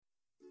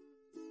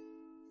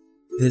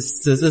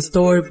This is a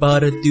story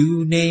about a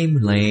dude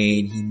named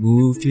Lane. He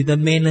moved to the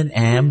mainland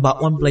and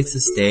bought one place to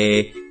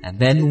stay. And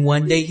then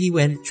one day he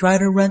went try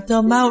to rent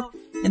them out.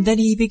 And then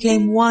he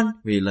became one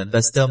real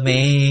investor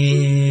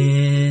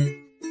man.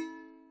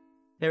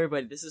 Hey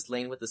everybody, this is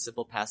Lane with the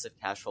Simple Passive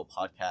Cash Flow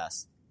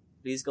Podcast.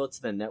 Please go to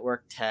the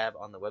network tab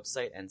on the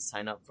website and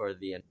sign up for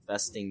the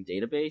investing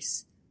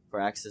database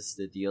for access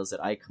to the deals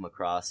that I come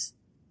across.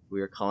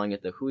 We are calling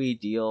it the Hui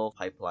Deal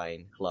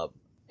Pipeline Club.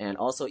 And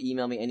also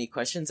email me any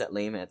questions at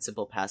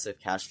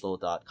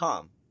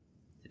lame@simplepassivecashflow.com.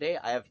 Today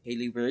I have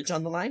Kaylee Ridge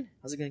on the line.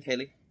 How's it going,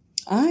 Kaylee?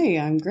 Hi,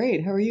 I'm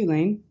great. How are you,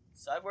 Lane?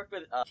 So I've worked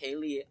with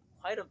Kaylee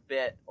quite a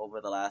bit over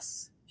the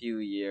last few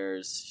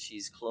years.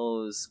 She's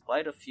closed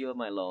quite a few of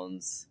my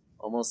loans,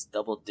 almost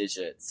double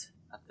digits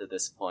up to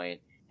this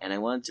point. And I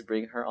wanted to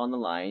bring her on the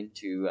line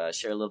to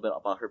share a little bit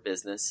about her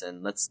business,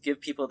 and let's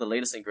give people the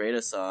latest and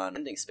greatest on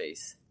lending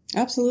space.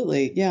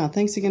 Absolutely. Yeah.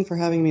 Thanks again for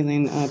having me,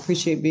 Lane. I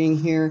appreciate being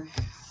here.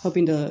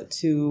 Hoping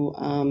to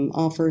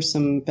offer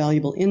some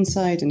valuable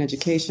insight and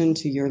education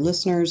to your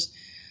listeners.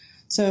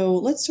 So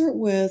let's start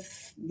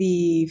with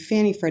the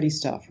Fannie Freddie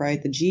stuff,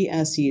 right? The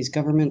GSEs,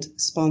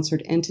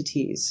 government-sponsored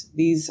entities.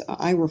 These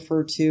I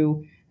refer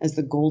to as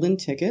the golden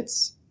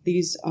tickets.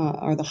 These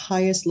are the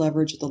highest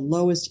leverage, the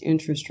lowest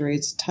interest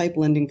rates type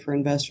lending for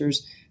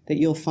investors that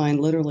you'll find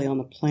literally on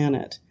the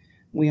planet.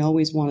 We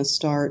always want to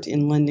start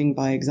in lending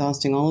by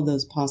exhausting all of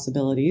those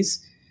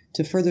possibilities.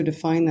 To further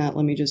define that,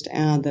 let me just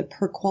add that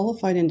per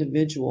qualified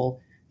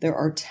individual, there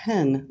are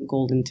 10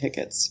 golden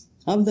tickets.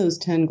 Of those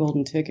 10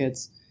 golden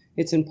tickets,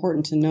 it's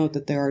important to note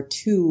that there are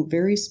two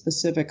very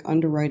specific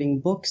underwriting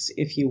books,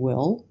 if you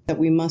will, that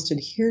we must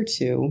adhere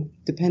to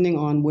depending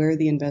on where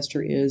the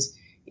investor is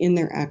in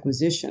their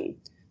acquisition.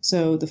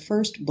 So the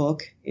first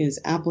book is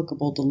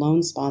applicable to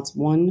loan spots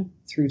 1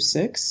 through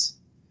 6.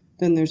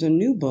 Then there's a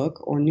new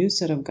book or new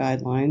set of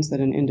guidelines that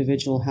an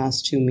individual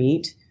has to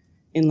meet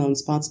in loan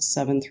spots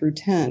 7 through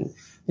 10.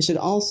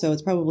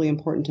 It's probably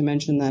important to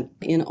mention that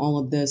in all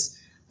of this,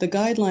 the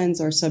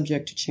guidelines are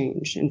subject to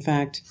change. In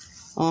fact,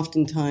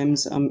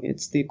 oftentimes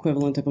it's the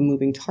equivalent of a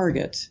moving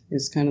target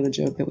is kind of the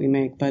joke that we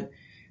make, but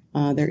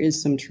there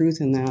is some truth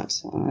in that.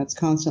 It's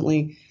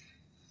constantly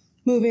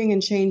moving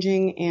and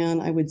changing,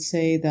 and I would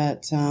say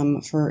that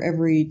for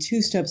every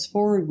 2 steps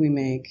forward we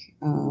make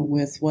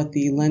with what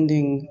the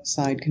lending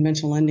side,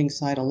 conventional lending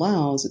side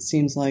allows, it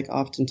seems like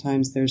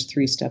oftentimes there's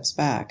 3 steps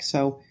back.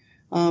 So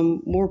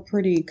we're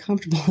pretty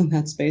comfortable in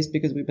that space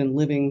because we've been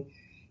living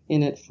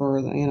in it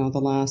for the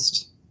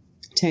last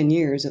 10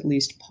 years, at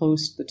least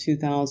post the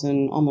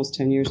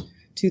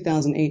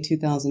 2008,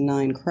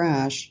 2009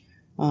 crash.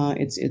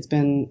 It's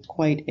been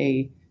quite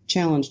a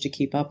challenge to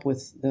keep up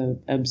with the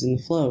ebbs and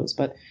the flows.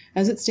 But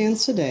as it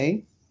stands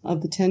today,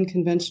 of the 10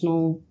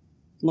 conventional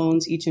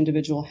loans each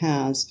individual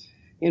has,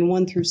 in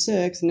 1 through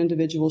 6, an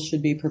individual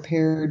should be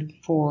prepared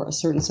for a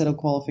certain set of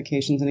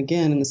qualifications. And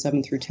again, in the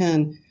 7 through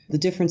 10, the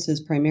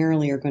differences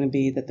primarily are going to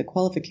be that the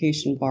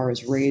qualification bar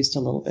is raised a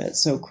little bit.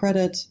 So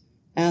credit,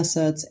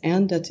 assets,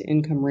 and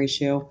debt-to-income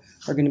ratio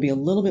are going to be a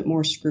little bit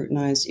more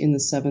scrutinized in the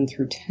 7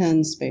 through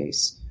 10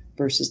 space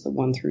versus the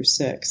 1 through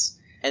 6.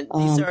 And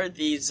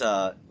these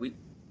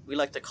we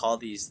like to call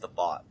these the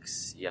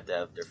box. You have to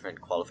have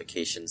different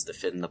qualifications to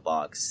fit in the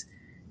box.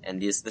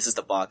 And this is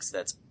the box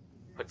that's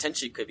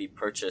potentially could be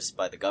purchased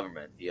by the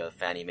government via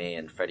Fannie Mae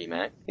and Freddie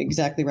Mac.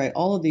 Exactly right.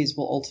 All of these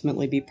will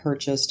ultimately be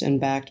purchased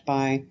and backed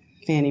by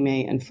Fannie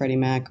Mae and Freddie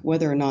Mac,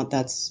 whether or not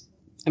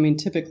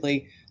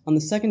typically on the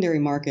secondary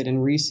market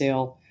and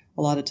resale,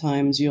 a lot of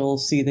times you'll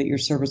see that your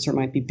servicer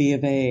might be B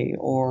of A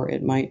or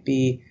it might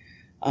be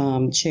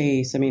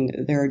Chase.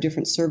 There are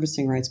different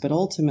servicing rights, but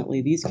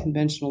ultimately these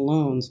conventional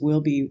loans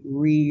will be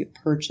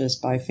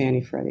repurchased by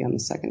Fannie Freddie on the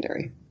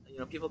secondary.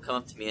 People come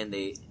up to me and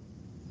they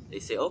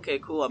say, okay,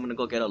 cool, I'm going to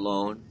go get a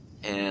loan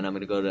and I'm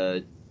going to go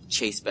to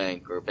Chase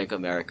Bank or Bank of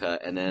America.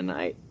 And then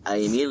I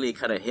immediately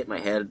kind of hit my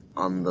head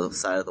on the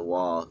side of the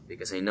wall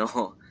because I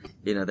know,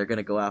 they're going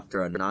to go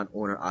after a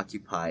non-owner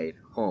occupied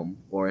home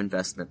or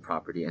investment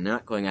property, and they're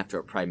not going after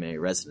a primary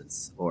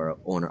residence or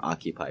owner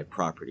occupied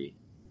property.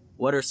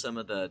 What are some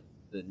of the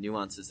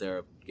nuances there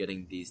of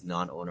getting these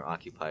non-owner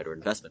occupied or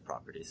investment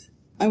properties?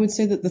 I would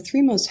say that the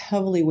 3 most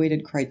heavily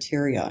weighted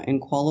criteria in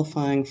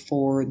qualifying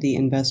for the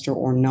investor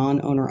or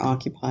non-owner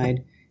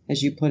occupied,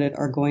 as you put it,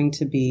 are going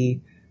to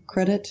be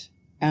credit,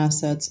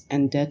 assets,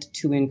 and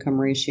debt-to-income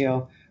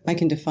ratio. I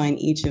can define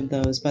each of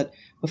those, but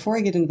before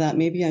I get into that,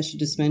 maybe I should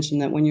just mention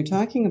that when you're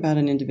talking about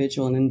an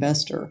individual, an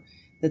investor,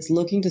 that's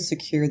looking to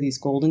secure these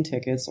golden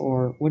tickets,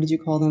 or what did you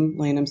call them,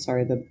 Lane? I'm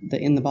sorry,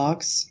 the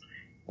box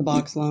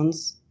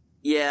loans?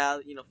 Yeah,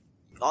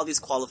 all these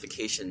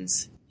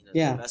qualifications,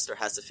 the investor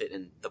has to fit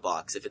in the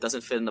box. If it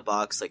doesn't fit in the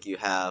box, like you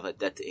have a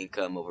debt to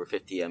income over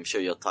 50, I'm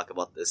sure you'll talk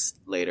about this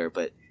later,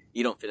 but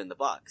you don't fit in the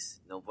box.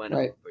 No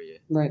bueno for you.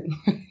 Right.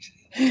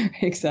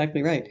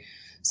 Exactly right.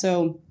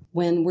 So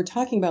when we're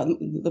talking about,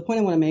 the point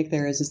I want to make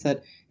there is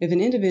that if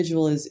an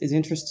individual is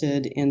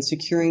interested in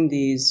securing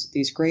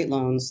these great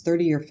loans,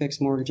 30-year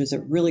fixed mortgages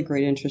at really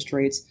great interest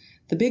rates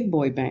The big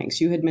boy banks,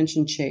 you had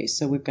mentioned Chase.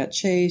 So we've got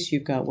Chase,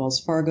 you've got Wells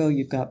Fargo,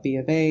 you've got B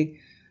of A.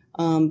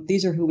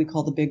 These are who we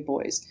call the big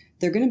boys.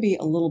 They're going to be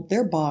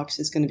their box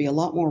is going to be a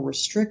lot more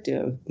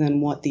restrictive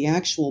than what the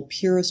actual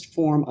purest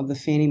form of the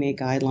Fannie Mae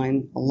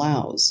guideline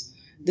allows.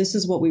 This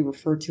is what we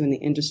refer to in the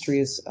industry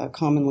as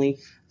commonly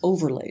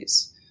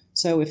overlays.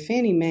 So if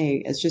Fannie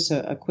Mae, as just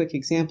a quick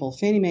example,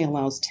 Fannie Mae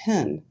allows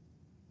 10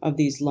 of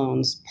these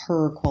loans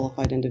per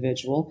qualified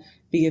individual.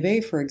 B of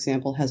A, for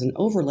example, has an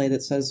overlay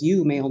that says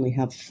you may only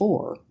have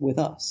 4 with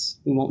us.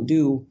 We won't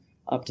do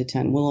up to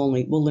 10. We'll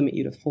limit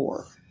you to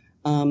 4.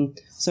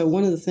 So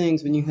one of the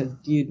things when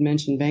you'd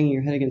mentioned banging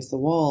your head against the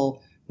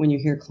wall, when you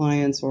hear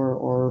clients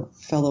or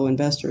fellow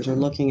investors are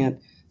looking at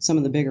some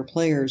of the bigger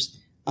players,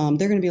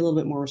 they're going to be a little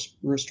bit more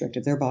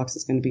restrictive. Their box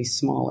is going to be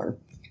smaller.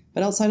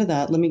 But outside of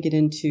that, let me get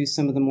into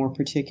some of the more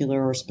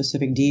particular or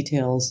specific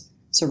details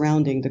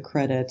surrounding the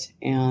credit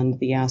and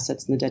the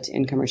assets and the debt to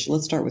income ratio.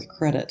 Let's start with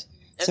credit.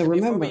 And so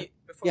remember,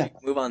 before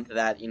we move on to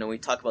that, we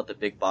talk about the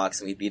big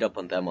box and we beat up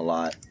on them a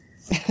lot.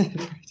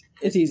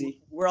 It's easy.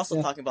 We're also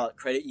talking about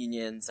credit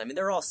unions. I mean,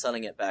 they're all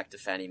selling it back to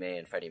Fannie Mae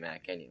and Freddie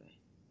Mac anyway.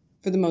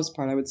 For the most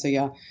part, I would say,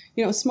 yeah.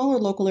 A smaller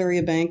local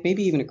area bank,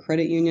 maybe even a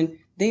credit union,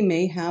 they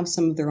may have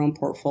some of their own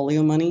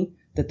portfolio money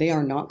that they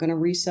are not going to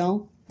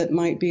resell that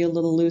might be a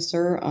little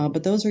looser.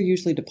 But those are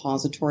usually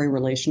depository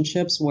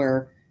relationships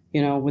where,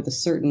 with a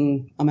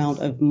certain amount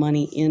of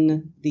money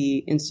in the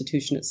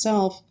institution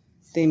itself,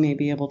 they may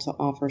be able to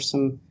offer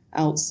some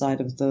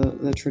outside of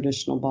the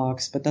traditional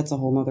box. But that's a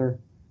whole other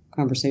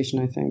conversation,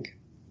 I think.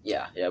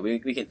 Yeah, we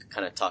can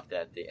kind of talk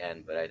that at the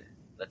end, but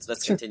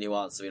let's continue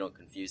on so we don't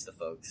confuse the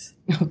folks.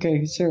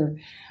 Okay, sure.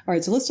 All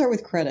right, so let's start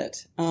with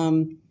credit.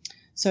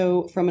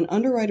 So from an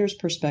underwriter's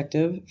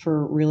perspective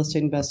for real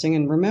estate investing,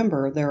 and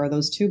remember, there are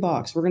those 2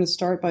 boxes. We're going to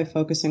start by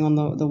focusing on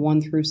the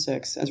 1 through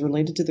 6 as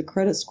related to the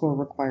credit score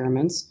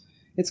requirements.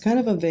 It's kind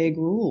of a vague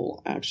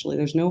rule, actually.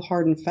 There's no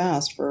hard and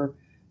fast for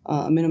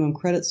a minimum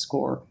credit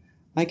score.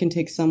 I can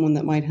take someone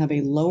that might have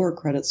a lower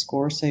credit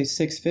score, say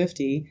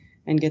 650,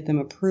 and get them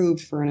approved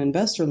for an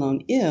investor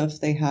loan if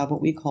they have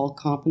what we call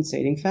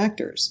compensating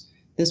factors.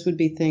 This would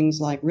be things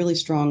like really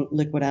strong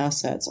liquid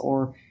assets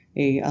or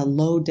a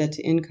low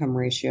debt-to-income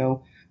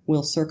ratio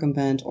will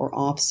circumvent or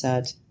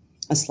offset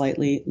a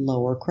slightly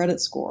lower credit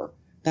score.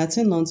 That's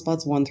in loan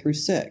spots 1 through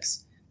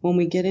 6. When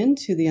we get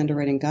into the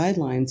underwriting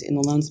guidelines in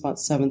the loan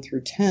spots 7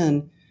 through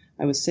 10,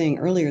 I was saying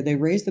earlier, they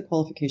raised the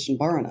qualification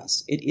bar on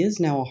us. It is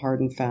now a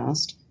hard and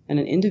fast, and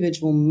an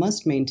individual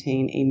must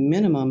maintain a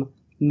minimum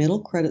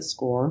middle credit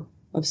score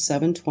of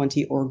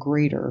 720 or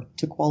greater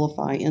to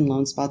qualify in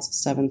loan spots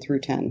 7 through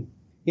 10.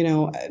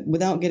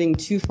 Without getting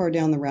too far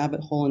down the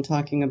rabbit hole and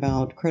talking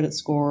about credit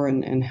score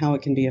and how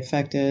it can be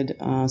affected,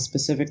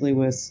 specifically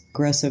with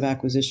aggressive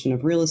acquisition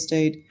of real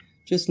estate,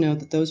 just note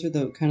that those are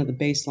the kind of the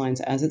baselines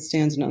as it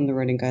stands in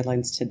underwriting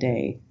guidelines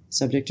today,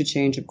 subject to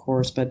change, of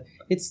course, but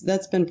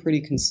that's been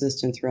pretty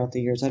consistent throughout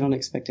the years. I don't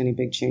expect any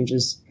big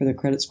changes for the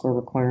credit score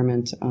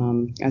requirement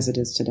as it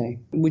is today.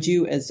 Would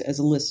you, as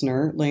a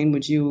listener, Lane,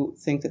 would you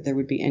think that there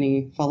would be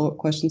any follow-up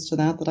questions to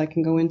that I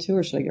can go into,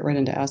 or should I get right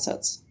into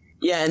assets?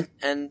 Yeah,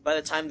 and by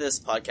the time this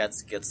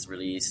podcast gets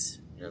released,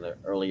 the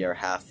earlier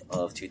half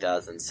of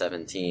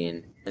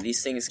 2017,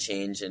 these things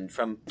change. And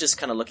from just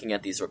kind of looking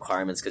at these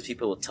requirements, because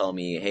people will tell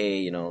me,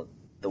 hey,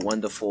 the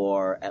 1 to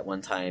 4 at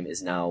one time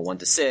is now 1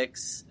 to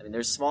 6. I mean,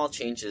 there's small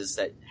changes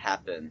that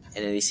happen,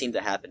 and they seem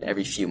to happen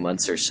every few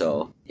months or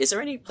so. Is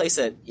there any place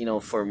that,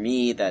 for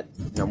me that,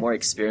 a more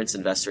experienced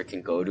investor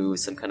can go to,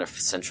 some kind of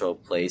central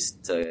place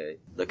to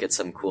look at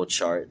some cool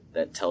chart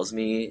that tells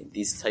me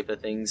these type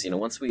of things?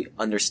 Once we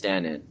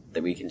understand it,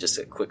 that we can just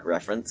a quick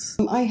reference?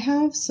 I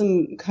have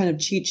some kind of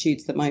cheat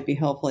sheets that might be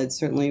helpful. I'd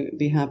certainly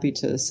be happy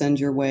to send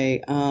your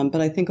way. But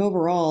I think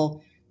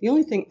overall, the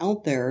only thing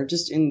out there,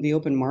 just in the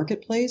open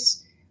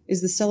marketplace,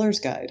 is the seller's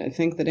guide. I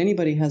think that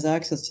anybody has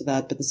access to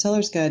that, but the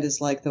seller's guide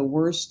is like the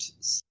worst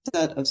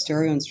set of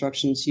stereo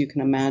instructions you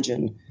can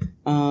imagine.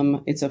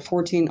 It's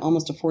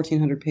almost a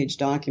 1,400 page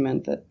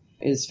document that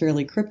is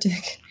fairly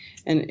cryptic,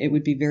 and it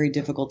would be very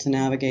difficult to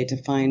navigate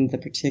to find the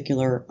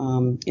particular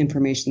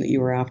information that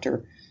you were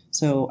after.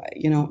 So,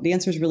 the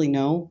answer is really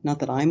no, not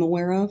that I'm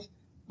aware of.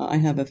 I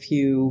have a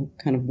few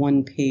kind of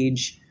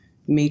 1-page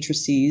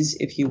matrices,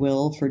 if you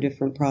will, for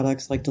different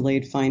products like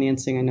delayed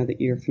financing. I know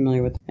that you're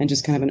familiar with, and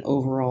just kind of an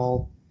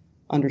overall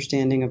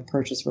understanding of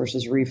purchase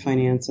versus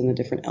refinance and the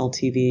different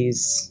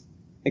LTVs,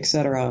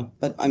 etc.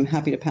 But I'm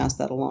happy to pass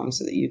that along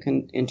so that you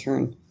can in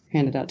turn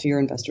hand it out to your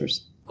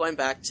investors. Going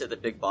back to the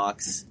big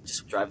box,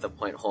 just drive the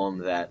point home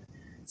that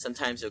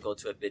sometimes you'll go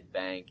to a big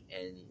bank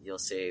and you'll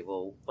say,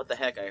 well, what the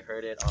heck? I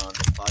heard it on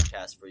this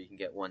podcast where you can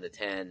get 1 to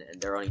 10 and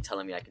they're only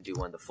telling me I can do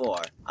 1 to 4.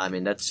 I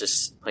mean, that's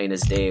just plain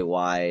as day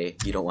why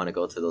you don't want to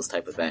go to those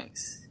type of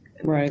banks.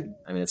 Right.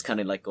 I mean, it's kind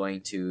of like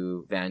going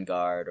to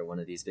Vanguard or one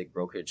of these big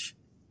brokerage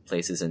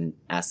places and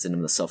asking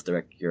them to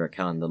self-direct your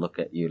account and to look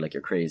at you like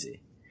you're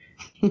crazy.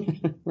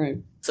 Right.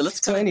 So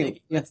let's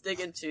dig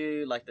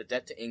into like the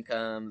debt to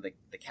income,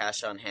 the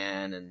cash on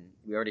hand, and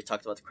we already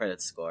talked about the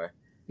credit score.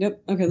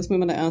 Yep. Okay, let's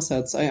move on to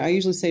assets. I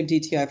usually save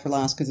DTI for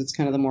last because it's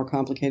kind of the more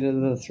complicated of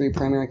the three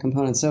primary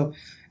components. So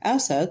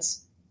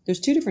assets, there's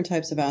two different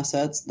types of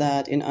assets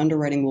that in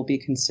underwriting will be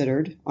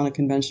considered on a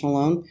conventional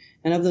loan.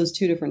 And of those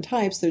two different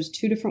types, there's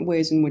two different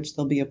ways in which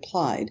they'll be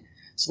applied.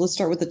 So let's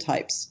start with the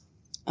types.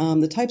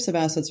 The types of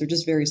assets are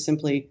just very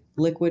simply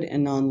liquid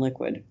and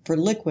non-liquid. For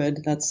liquid,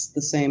 that's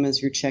the same as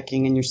your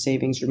checking and your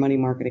savings, your money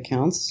market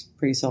accounts,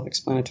 pretty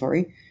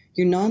self-explanatory.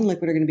 Your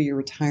non-liquid are going to be your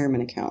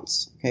retirement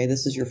accounts. Okay,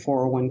 this is your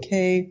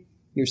 401k,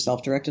 your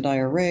self-directed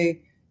IRA,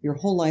 your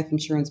whole life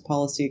insurance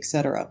policy,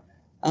 etc.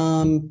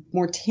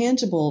 More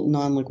tangible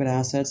non-liquid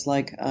assets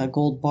like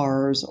gold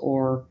bars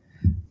or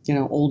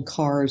old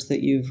cars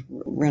that you've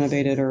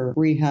renovated or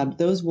rehabbed,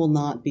 those will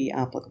not be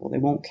applicable. They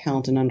won't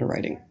count in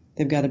underwriting.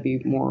 They've got to be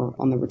more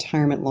on the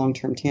retirement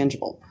long-term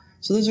tangible.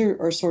 So those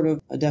are sort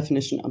of a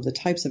definition of the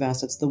types of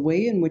assets. The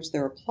way in which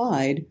they're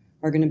applied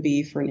are going to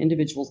be for an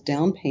individual's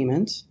down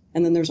payment,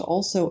 and then there's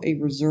also a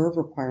reserve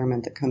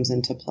requirement that comes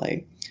into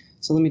play.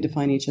 So let me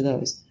define each of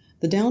those.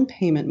 The down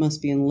payment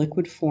must be in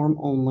liquid form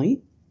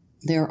only.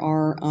 There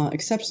are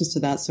exceptions to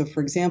that. So,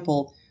 for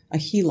example, a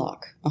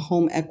HELOC, a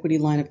home equity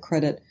line of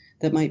credit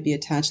that might be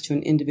attached to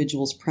an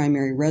individual's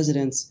primary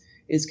residence,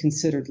 is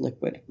considered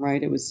liquid,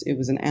 right? It was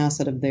an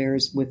asset of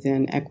theirs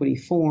within equity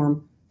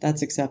form.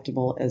 That's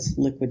acceptable as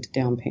liquid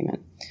down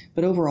payment.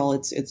 But overall,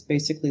 it's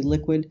basically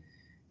liquid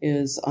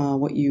is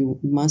what you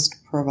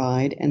must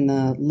provide, and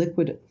the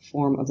liquid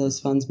form of those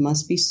funds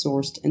must be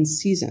sourced and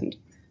seasoned.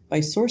 By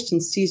sourced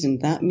and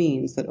seasoned, that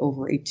means that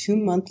over a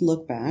 2-month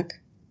look back,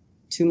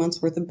 2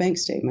 months worth of bank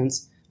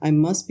statements, I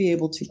must be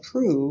able to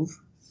prove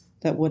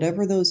that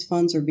whatever those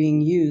funds are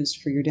being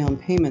used for your down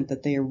payment,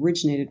 that they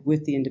originated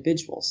with the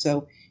individual.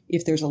 So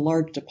if there's a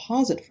large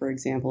deposit, for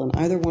example, in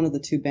either one of the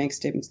two bank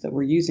statements that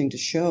we're using to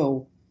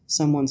show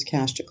someone's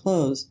cash to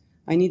close,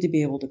 I need to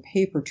be able to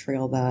paper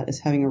trail that as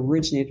having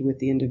originated with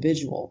the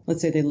individual.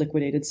 Let's say they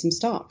liquidated some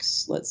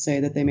stocks. Let's say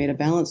that they made a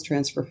balance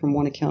transfer from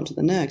one account to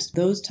the next.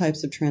 Those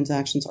types of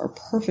transactions are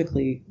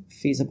perfectly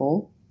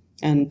feasible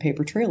and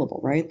paper trailable,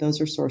 right?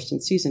 Those are sourced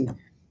and seasoned.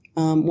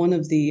 One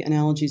of the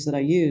analogies that I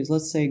use,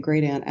 let's say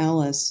great Aunt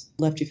Alice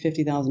left you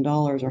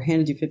 $50,000 or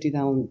handed you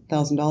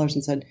 $50,000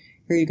 and said,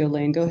 here you go,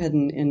 Lane, go ahead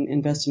and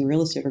invest in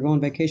real estate or go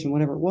on vacation,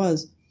 whatever it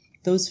was.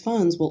 Those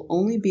funds will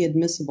only be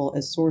admissible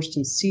as sourced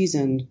and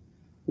seasoned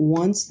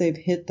once they've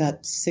hit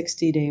that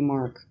 60-day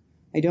mark.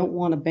 I don't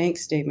want a bank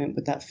statement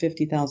with that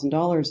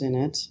 $50,000 in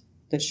it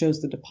that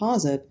shows the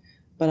deposit,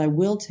 but I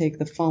will take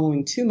the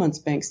following 2 months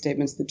bank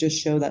statements that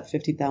just show that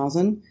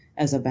 $50,000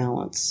 as a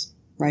balance,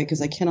 right?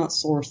 Because I cannot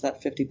source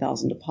that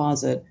 $50,000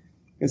 deposit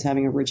as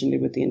having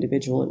originated with the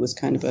individual. It was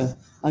kind of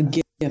a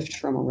gift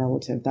from a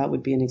relative. That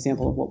would be an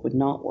example of what would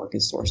not work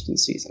as sourced and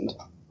seasoned.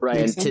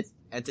 Right,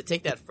 and to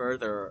take that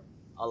further,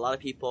 a lot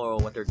of people,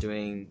 what they're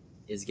doing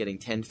is getting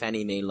 10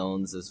 Fannie Mae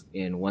loans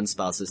in one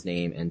spouse's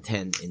name and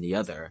 10 in the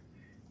other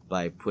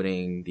by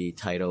putting the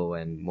title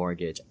and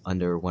mortgage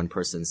under one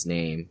person's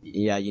name.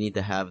 Yeah, you need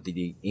to have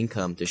the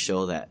income to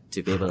show that,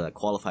 to be able to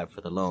qualify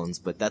for the loans,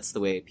 but that's the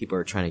way people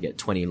are trying to get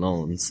 20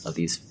 loans of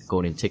these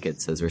golden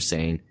tickets, as we're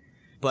saying.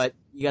 But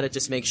you gotta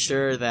just make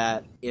sure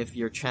that if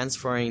you're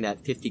transferring that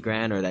 50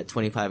 grand or that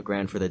 25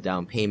 grand for the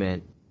down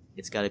payment,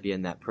 it's gotta be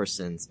in that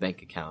person's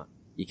bank account.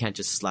 You can't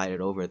just slide it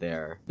over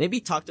there.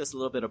 Maybe talk to us a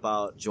little bit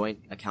about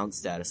joint account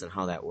status and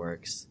how that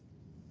works.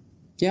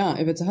 Yeah,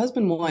 if it's a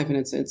husband and wife and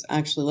it's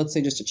actually, let's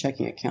say, just a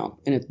checking account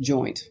and it's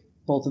joint,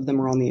 both of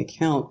them are on the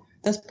account,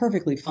 that's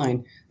perfectly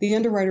fine. The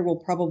underwriter will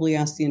probably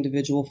ask the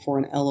individual for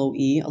an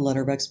LOE, a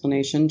letter of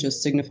explanation,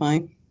 just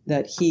signifying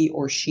that he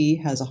or she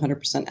has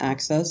 100%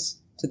 access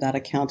to that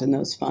account and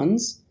those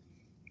funds.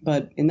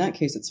 But in that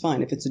case, it's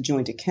fine if it's a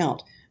joint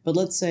account. But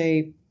let's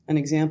say an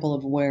example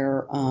of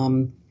where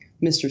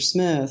Mr.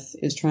 Smith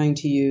is trying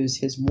to use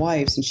his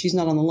wife's, and she's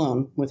not on the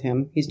loan with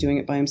him, he's doing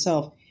it by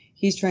himself.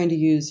 He's trying to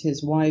use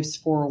his wife's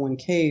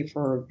 401k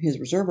for his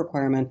reserve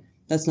requirement.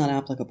 That's not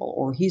applicable.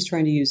 Or he's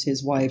trying to use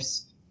his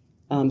wife's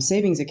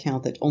savings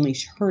account that only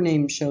her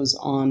name shows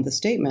on the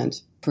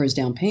statement for his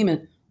down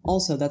payment.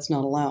 Also, that's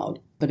not allowed.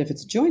 But if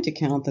it's a joint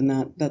account,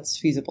 then that's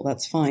feasible.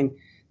 That's fine.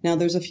 Now,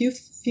 there's a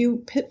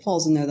few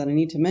pitfalls in there that I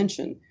need to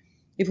mention.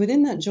 If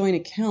within that joint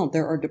account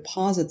there are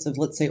deposits of,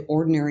 let's say,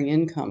 ordinary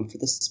income for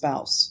the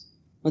spouse.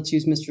 Let's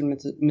use Mr. and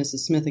Mrs.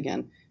 Smith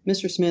again.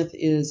 Mr. Smith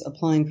is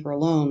applying for a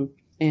loan,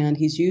 and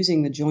he's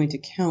using the joint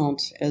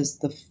account as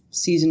the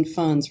seasoned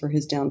funds for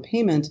his down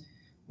payment.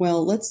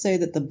 Well, let's say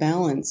that the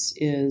balance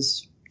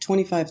is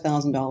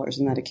 $25,000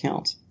 in that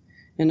account.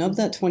 And of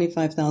that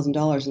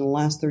 $25,000 in the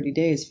last 30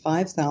 days,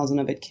 $5,000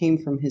 of it came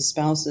from his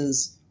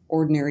spouse's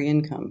ordinary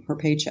income, her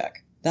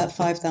paycheck. That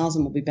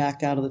 $5,000 will be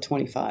backed out of the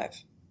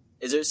 $25,000.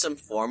 Is there some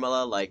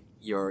formula like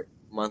your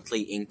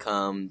monthly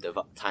income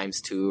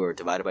times 2 or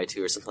divided by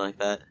 2 or something like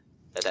that?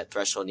 That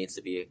threshold needs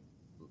to be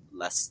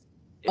less.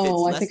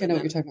 I think I know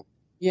what you're talking about.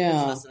 Yeah. If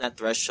it's less than that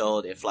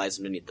threshold, it flies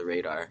underneath the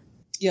radar.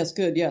 Yes,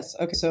 good, yes.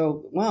 Okay,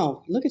 so,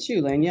 wow, look at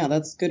you, Lane. Yeah,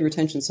 that's good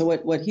retention. So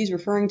what he's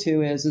referring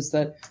to is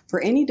that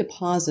for any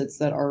deposits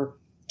that are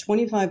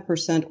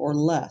 25% or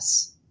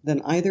less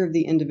then either of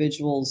the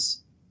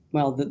individuals,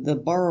 well, the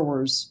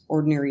borrower's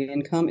ordinary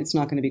income, it's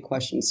not going to be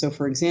questioned. So,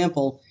 for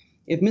example,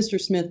 if Mr.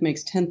 Smith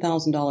makes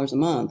 $10,000 a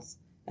month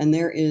and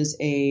there is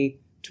a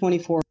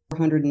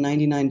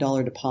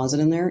 $2,499 deposit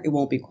in there, it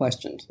won't be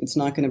questioned. It's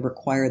not going to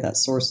require that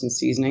source and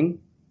seasoning.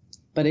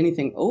 But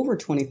anything over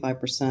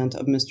 25%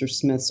 of Mr.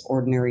 Smith's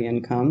ordinary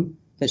income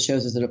that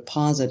shows as a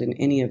deposit in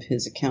any of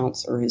his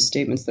accounts or his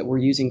statements that we're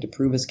using to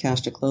prove his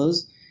cash to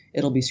close,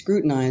 it'll be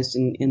scrutinized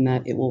in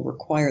that it will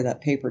require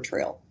that paper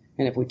trail.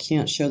 And if we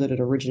can't show that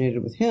it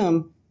originated with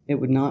him, it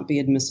would not be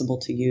admissible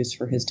to use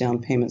for his down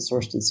payment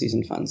sourced and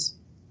seasoned funds.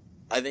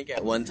 I think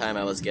at one time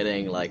I was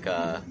getting like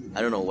I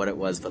don't know what it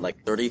was, but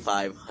like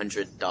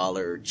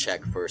 $3,500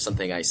 check for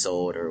something I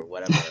sold or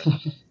whatever.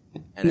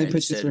 And then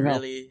he said,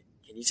 really?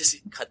 Can you just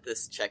cut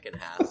this check in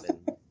half and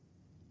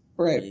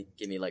right.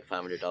 give me like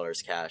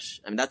 $500 cash?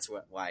 I mean, that's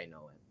why I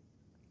know it.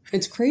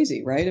 It's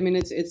crazy, right? I mean,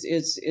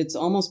 it's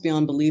almost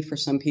beyond belief for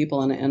some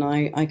people, and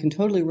I can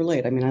totally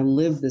relate. I mean, I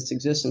live this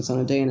existence on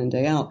a day in and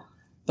day out.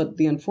 But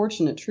the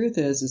unfortunate truth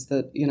is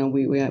that, you know,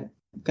 we have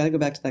got to go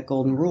back to that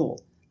golden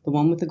rule. The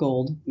one with the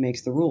gold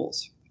makes the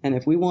rules. And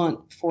if we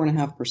want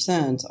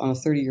 4.5% on a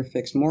 30-year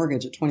fixed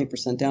mortgage at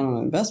 20% down on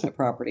an investment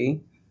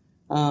property,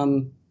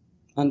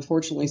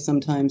 unfortunately,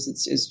 sometimes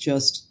it's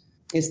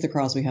the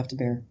cross we have to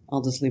bear.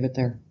 I'll just leave it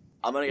there.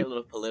 I'm going to get a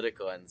little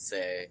political and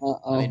say,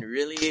 I mean,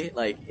 really,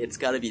 like, it's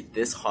got to be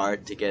this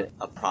hard to get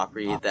a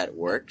property that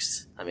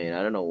works. I mean,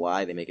 I don't know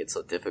why they make it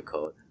so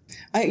difficult.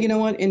 You know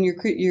what? And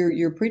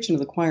you're preaching to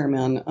the choir,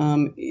 man.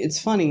 It's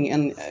funny,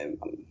 and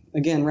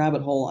again,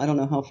 rabbit hole. I don't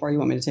know how far you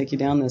want me to take you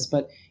down this,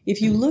 but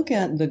if you look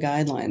at the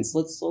guidelines,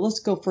 let's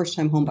go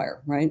first-time homebuyer,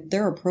 right?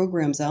 There are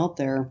programs out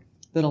there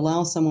that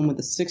allow someone with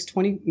a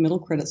 620 middle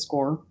credit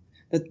score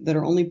that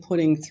are only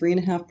putting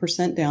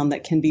 3.5% down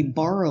that can be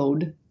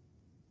borrowed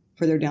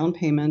for their down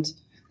payment.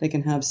 They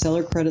can have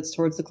seller credits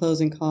towards the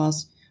closing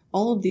costs.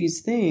 All of these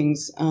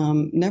things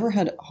never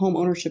had home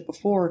ownership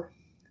before.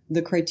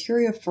 The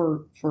criteria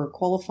for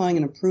qualifying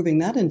and approving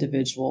that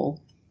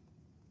individual,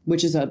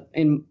 which is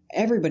in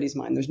everybody's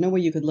mind, there's no way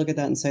you could look at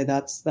that and say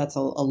that's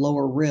a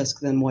lower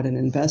risk than what an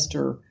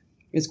investor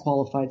is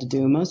qualified to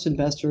do. Most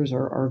investors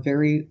are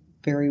very,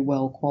 very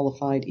well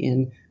qualified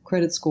in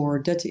credit score,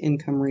 debt to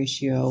income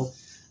ratio,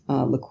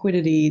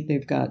 liquidity.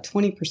 They've got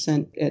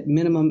 20% at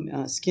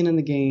minimum skin in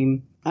the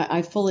game.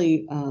 I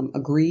fully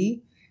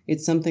agree.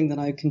 It's something that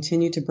I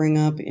continue to bring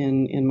up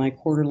in my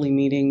quarterly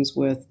meetings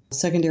with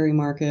secondary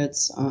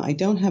markets. I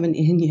don't have an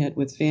in yet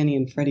with Fannie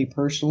and Freddie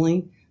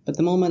personally, but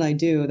the moment I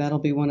do, that'll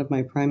be one of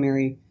my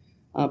primary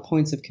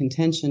points of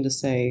contention to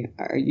say,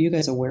 are you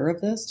guys aware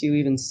of this? Do you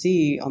even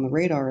see on the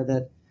radar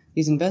that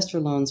these investor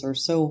loans are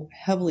so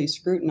heavily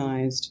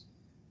scrutinized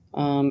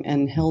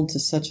and held to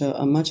such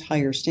a much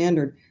higher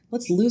standard?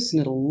 Let's loosen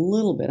it a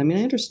little bit. I mean,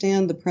 I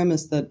understand the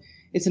premise that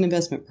it's an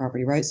investment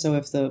property, right? So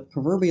if the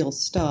proverbial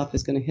stuff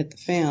is going to hit the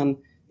fan,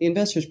 the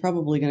investor is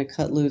probably going to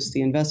cut loose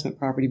the investment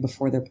property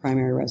before their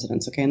primary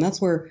residence, okay? And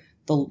that's where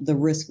the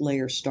risk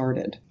layer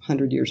started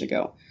 100 years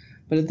ago.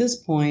 But at this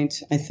point,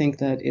 I think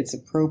that it's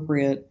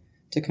appropriate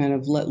to kind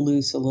of let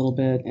loose a little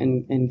bit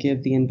and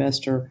give the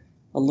investor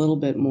a little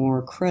bit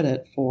more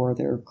credit for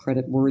their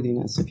credit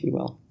worthiness, if you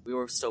will. We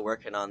were still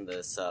working on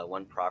this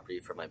one property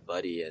for my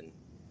buddy, and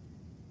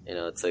you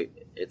know,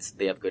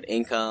 they have good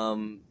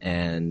income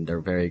and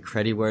they're very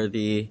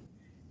creditworthy,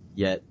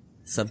 yet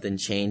something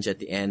changed at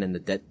the end and the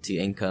debt to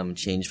income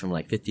changed from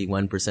like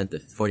 51% to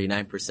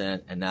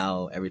 49%, and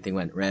now everything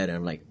went red, and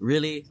I'm like,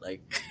 really?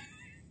 Like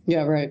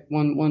yeah, right.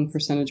 One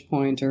percentage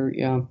point, or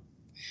yeah.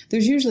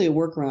 There's usually a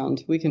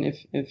workaround. We can,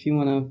 if you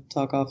want to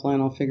talk offline,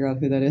 I'll figure out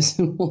who that is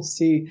and we'll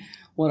see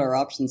what our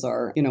options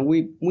are. You know,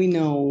 we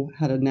know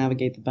how to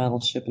navigate the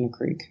battleship in a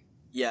creek.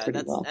 Yeah,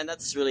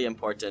 that's really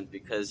important,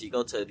 because you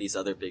go to these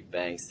other big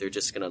banks, they're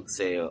just going to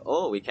say,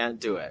 oh, we can't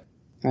do it.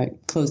 Right.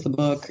 Close the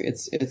book.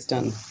 It's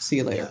done. See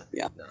you later.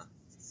 Yeah.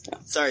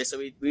 Sorry, so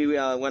we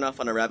went off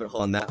on a rabbit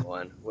hole on that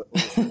one. What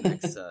was the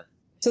next?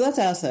 So that's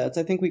assets.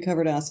 I think we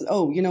covered assets.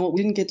 Oh, you know what?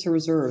 We didn't get to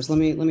reserves. Let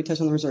me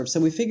touch on the reserves.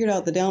 So we figured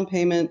out the down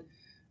payment,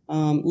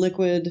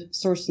 liquid,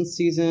 sourced and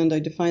seasoned. I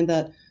defined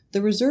that.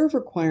 The reserve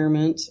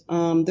requirement,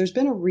 there's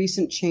been a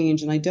recent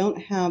change, and I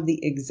don't have the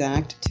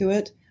exact to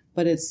it,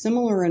 but it's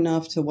similar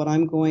enough to what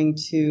I'm going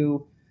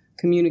to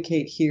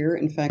communicate here.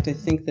 In fact, I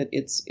think that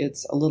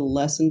it's a little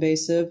less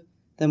invasive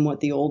than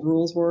what the old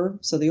rules were.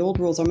 So the old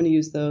rules, I'm going to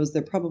use those.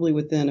 They're probably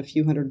within a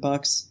few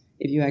 $100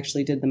 if you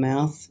actually did the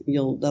math.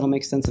 That'll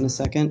make sense in a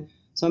second.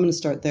 So I'm going to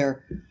start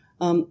there.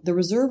 The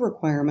reserve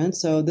requirement,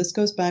 so this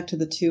goes back to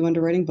the two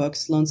underwriting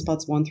books, Loan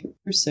Spots 1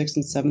 through 6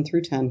 and 7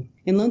 through 10.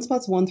 In Loan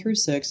Spots 1 through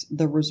 6,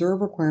 the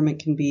reserve requirement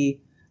can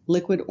be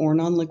liquid or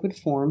non-liquid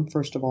form,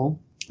 first of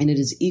all, and it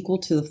is equal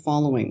to the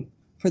following.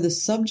 For the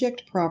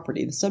subject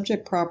property is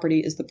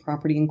the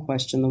property in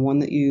question, the one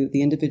that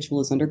the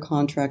individual is under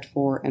contract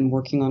for and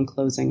working on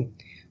closing.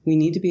 We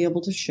need to be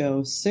able to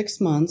show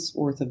 6 months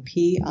worth of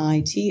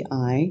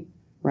PITI,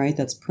 right?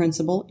 That's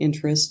principal,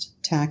 interest,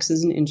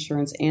 taxes and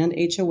insurance, and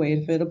HOA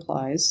if it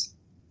applies.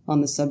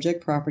 on the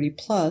subject property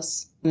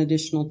plus an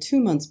additional 2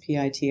 months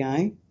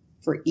PITI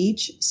for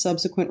each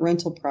subsequent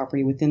rental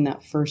property within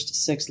that first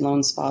 6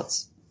 loan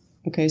spots.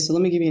 Okay, so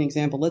let me give you an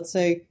example. Let's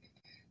say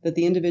that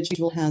the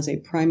individual has a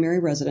primary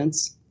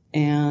residence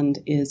and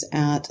is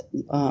at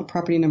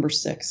property number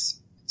 6.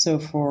 So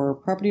for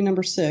property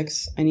number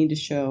 6, I need to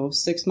show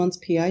 6 months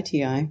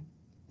PITI.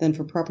 Then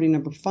for property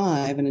number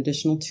 5, an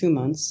additional 2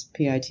 months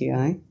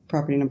PITI.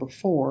 Property number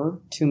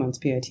 4, 2 months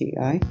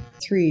PITI.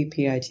 3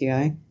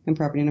 PITI. And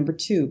property number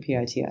 2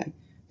 PITI.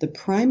 The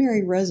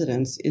primary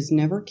residence is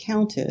never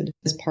counted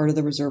as part of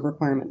the reserve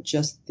requirement,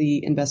 just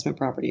the investment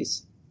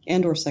properties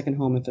and or second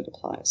home if it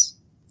applies.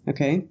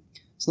 Okay,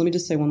 so let me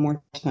just say one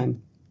more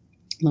time.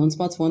 Loan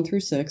spots 1 through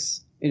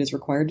 6, it is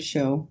required to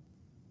show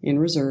in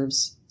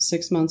reserves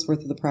 6 months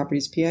worth of the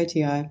property's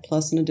PITI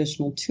plus an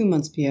additional 2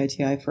 months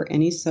PITI for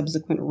any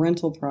subsequent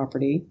rental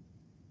property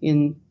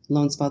in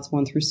loan spots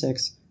 1 through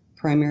 6.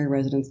 Primary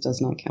residence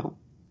does not count.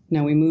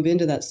 Now we move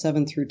into that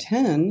 7 through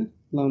 10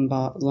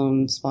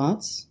 loan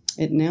spots.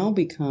 It now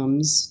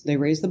becomes, they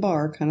raise the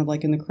bar, kind of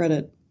like in the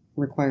credit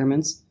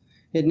requirements.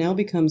 It now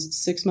becomes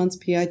 6 months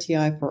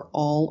PITI for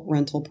all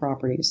rental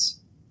properties.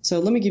 So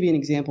let me give you an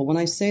example. When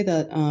I say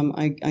that,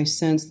 I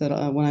sense that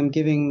when I'm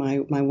giving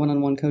my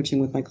one-on-one coaching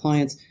with my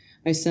clients,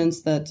 I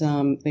sense that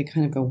they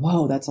kind of go,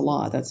 whoa, that's a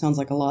lot. That sounds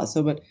like a lot.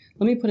 So, but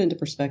let me put it into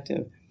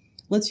perspective.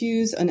 Let's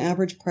use an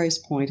average price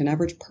point, an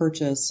average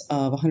purchase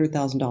of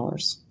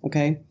 $100,000,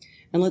 okay?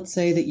 And let's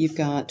say that you've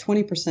got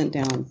 20%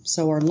 down.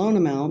 So our loan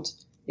amount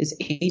is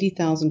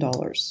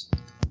 $80,000,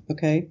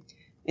 okay?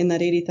 In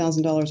that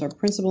 $80,000, our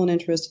principal and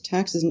interest,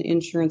 taxes and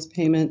insurance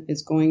payment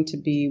is going to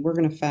be, we're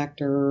going to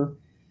factor,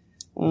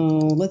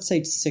 let's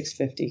say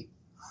 $650.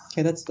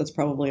 Okay, that's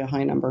probably a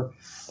high number.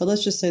 But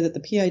let's just say that the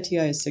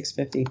PITI is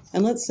 $650.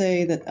 And let's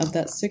say that of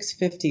that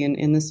 $650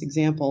 in this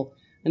example,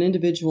 an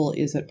individual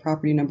is at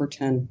property number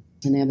 10,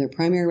 and they have their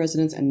primary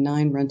residence and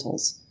 9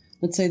 rentals.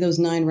 Let's say those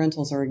 9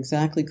 rentals are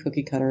exactly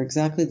cookie cutter,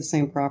 exactly the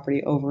same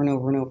property over and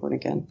over and over and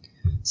again.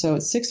 So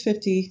it's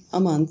 $650 a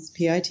month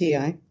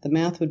PITI. The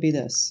math would be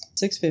this: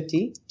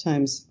 $650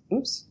 times,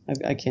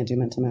 I can't do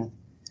mental math.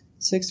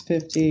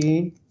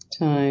 $650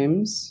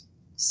 times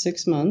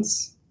 6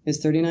 months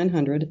is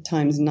 $3,900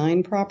 times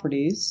 9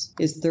 properties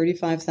is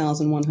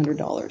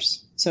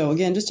 $35,100. So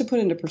again, just to put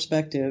into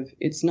perspective,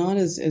 it's not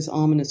as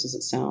ominous as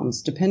it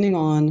sounds. Depending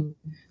on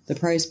the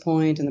price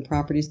point and the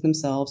properties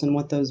themselves and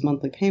what those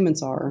monthly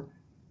payments are,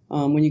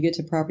 when you get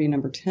to property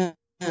number 10,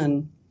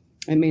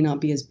 it may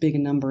not be as big a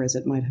number as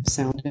it might have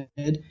sounded.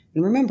 And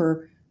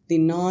remember, the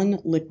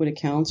non-liquid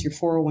accounts, your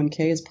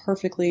 401k, is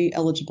perfectly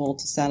eligible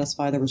to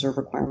satisfy the reserve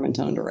requirement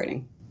on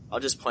underwriting. I'll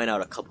just point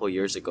out a couple of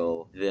years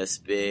ago, this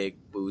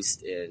big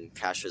boost in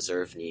cash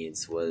reserve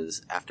needs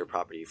was after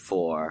property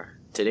 4.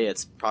 Today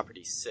it's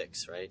property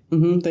 6, right?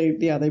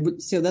 Mm-hmm.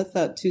 So that's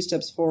that 2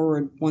 steps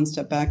forward, 1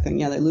 step back thing.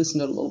 Yeah, they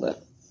loosened it a little bit.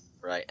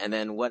 Right. And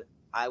then what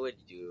I would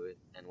do,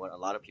 and what a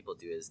lot of people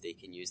do, is they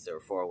can use their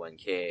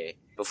 401k.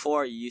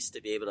 Before, you used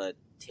to be able to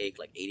take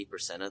like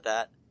 80% of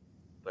that,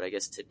 but I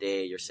guess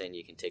today you're saying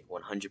you can take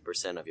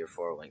 100% of your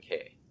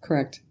 401k.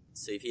 Correct.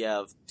 So if you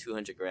have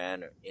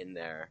 $200,000 in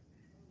there,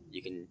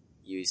 you can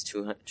use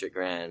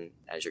 $200,000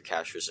 as your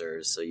cash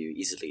reserves, so you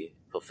easily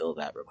fulfill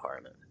that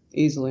requirement.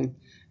 Easily.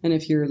 And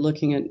if you're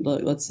looking at,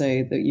 let's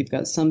say that you've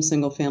got some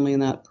single family in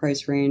that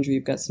price range, or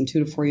you've got some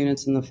 2 to 4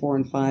 units in the 4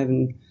 and 5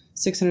 and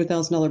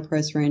 $600,000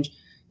 price range,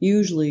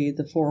 usually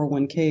the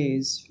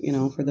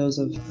 401ks, for those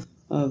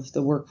of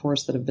the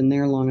workforce that have been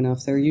there long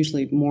enough, they're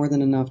usually more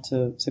than enough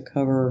to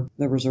cover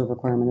the reserve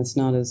requirement. It's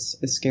not as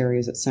scary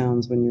as it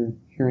sounds when you're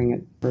hearing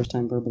it first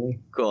time verbally.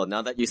 Cool.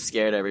 Now that you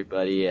scared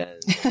everybody and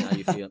now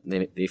you feel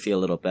they feel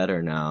a little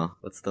better now.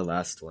 What's the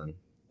last one?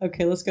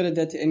 Okay, let's go to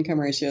debt to income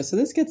ratio. So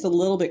this gets a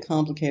little bit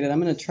complicated.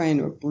 I'm going to try and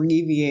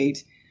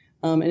abbreviate,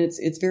 and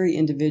it's very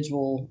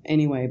individual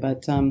anyway,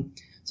 but so I'm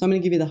going to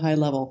give you the high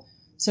level.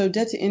 So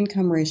debt to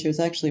income ratio is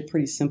actually a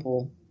pretty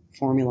simple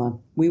formula.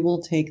 We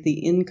will take the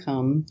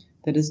income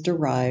that is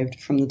derived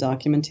from the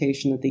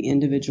documentation that the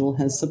individual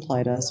has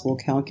supplied us. We'll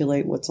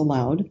calculate what's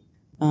allowed,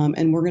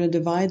 and we're going to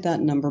divide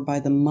that number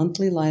by the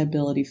monthly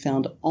liability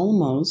found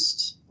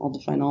almost, I'll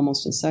define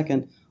almost in a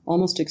second,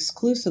 almost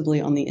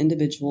exclusively on the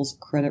individual's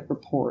credit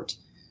report.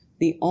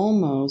 The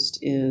almost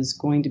is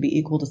going to be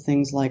equal to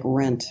things like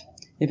rent.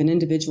 If an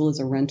individual is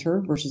a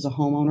renter versus a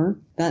homeowner,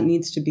 that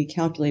needs to be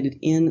calculated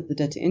in the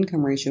debt to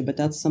income ratio, but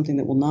that's something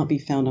that will not be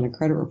found on a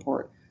credit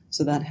report.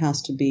 So that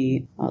has to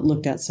be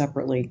looked at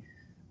separately.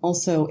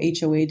 Also,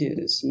 HOA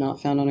dues,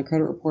 not found on a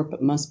credit report,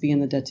 but must be in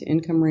the debt to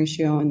income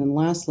ratio. And then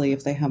lastly,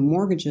 if they have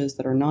mortgages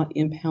that are not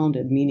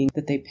impounded, meaning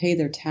that they pay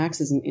their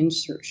taxes and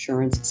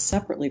insurance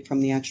separately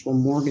from the actual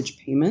mortgage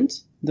payment,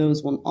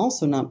 those will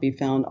also not be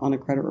found on a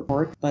credit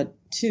report. But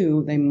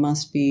 2, they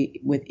must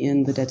be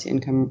within the debt to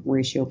income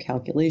ratio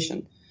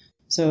calculation.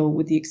 So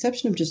with the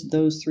exception of just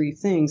those 3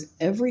 things,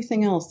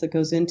 everything else that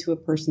goes into a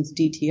person's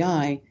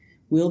DTI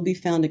will be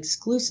found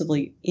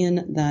exclusively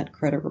in that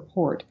credit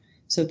report.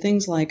 So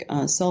things like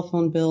cell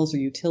phone bills or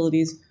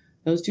utilities,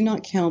 those do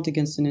not count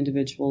against an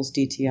individual's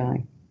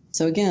DTI.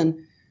 So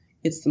again,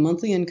 It's the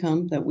monthly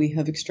income that we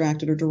have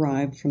extracted or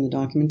derived from the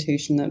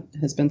documentation that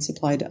has been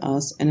supplied to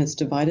us, and it's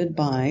divided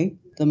by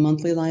the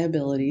monthly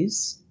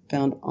liabilities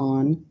found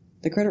on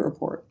the credit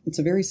report. It's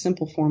a very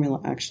simple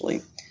formula,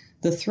 actually.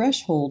 The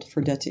threshold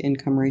for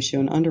debt-to-income ratio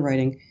in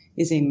underwriting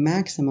is a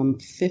maximum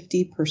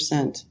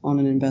 50% on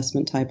an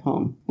investment-type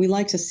home. We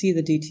like to see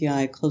the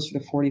DTI closer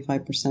to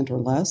 45% or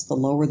less. The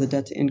lower the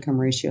debt-to-income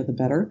ratio, the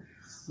better.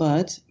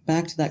 But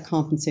back to that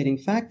compensating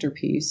factor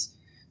piece,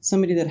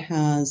 somebody that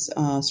has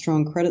a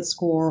strong credit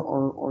score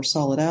or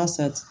solid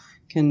assets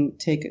can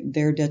take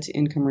their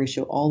debt-to-income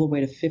ratio all the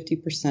way to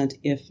 50%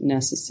 if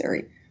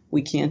necessary.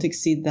 We can't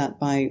exceed that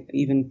by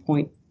even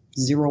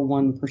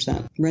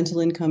 0.01%. Rental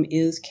income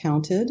is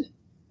counted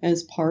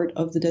as part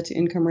of the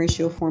debt-to-income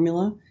ratio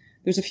formula.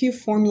 There's a few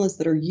formulas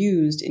that are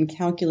used in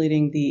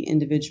calculating the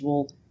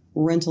individual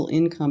rental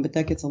income, but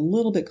that gets a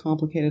little bit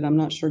complicated. I'm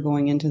not sure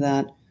going into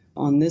that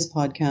on this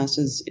podcast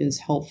is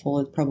helpful.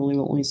 It probably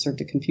will only serve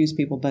to confuse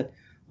people, but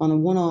on a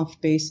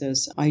one-off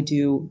basis, I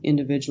do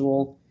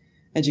individual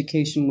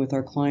education with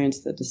our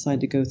clients that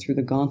decide to go through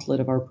the gauntlet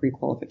of our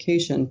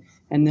pre-qualification,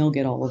 and they'll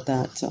get all of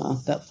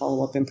that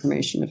follow-up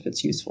information if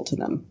it's useful to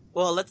them.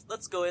 Well,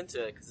 let's go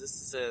into it, because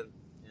this isn't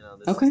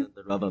Okay. isn't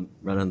the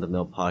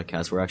run-of-the-mill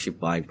podcast. We're actually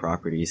buying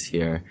properties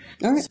here.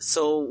 All right.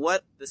 So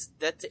this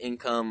debt to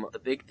income, the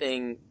big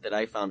thing that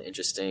I found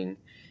interesting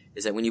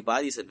is that when you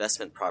buy these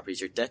investment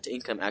properties, your debt to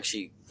income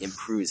actually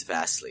improves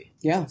vastly.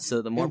 Yeah.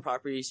 So the more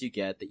properties you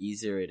get, the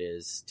easier it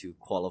is to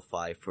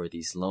qualify for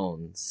these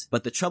loans.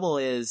 But the trouble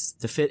is,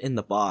 to fit in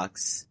the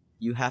box,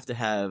 you have to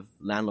have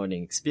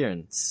landlording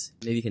experience.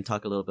 Maybe you can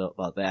talk a little bit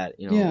about that.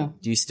 Yeah.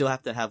 Do you still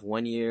have to have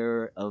 1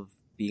 year of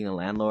being a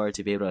landlord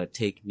to be able to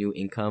take new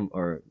income,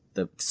 or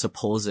the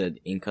supposed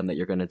income that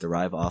you're going to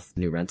derive off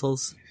new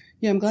rentals?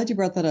 Yeah, I'm glad you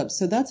brought that up.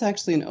 So that's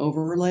actually an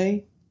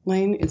overlay,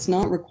 Lane. It's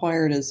not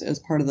required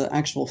as part of the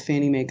actual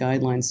Fannie Mae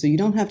guidelines. So you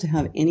don't have to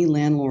have any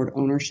landlord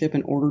ownership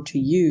in order to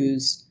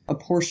use a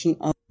portion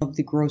of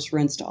the gross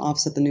rents to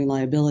offset the new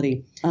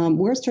liability.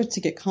 Where it starts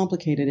to get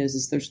complicated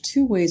is there's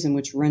two ways in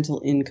which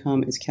rental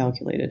income is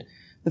calculated.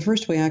 The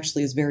first way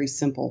actually is very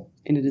simple,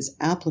 and it is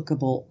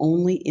applicable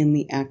only in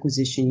the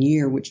acquisition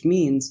year, which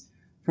means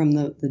from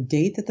the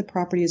date that the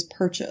property is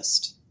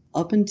purchased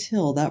up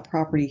until that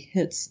property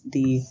hits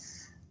the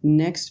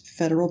next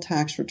federal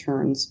tax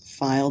returns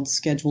filed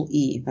Schedule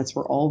E. That's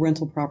where all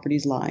rental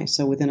properties lie.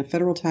 So within a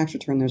federal tax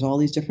return, there's all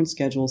these different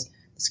schedules.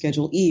 The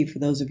Schedule E, for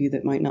those of you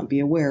that might not be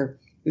aware,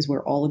 is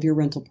where all of your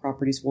rental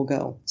properties will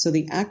go. So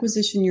the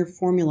acquisition year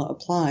formula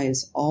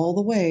applies all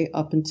the way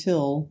up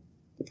until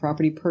the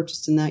property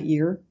purchased in that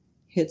year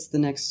hits the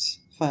next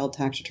filed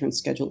tax return,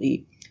 Schedule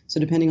E. So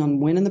depending on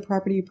when in the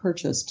property you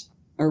purchased,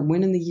 or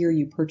when in the year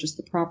you purchased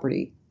the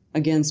property,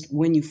 against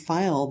when you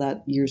file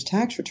that year's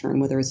tax return,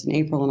 whether it's in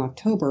April and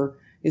October,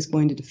 is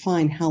going to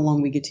define how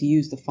long we get to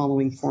use the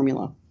following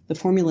formula. The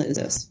formula is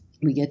this.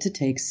 We get to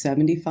take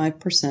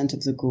 75%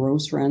 of the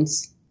gross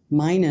rents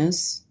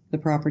minus the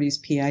property's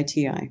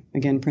PITI.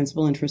 Again,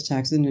 principal, interest,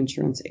 taxes, and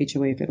insurance,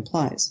 HOA if it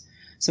applies.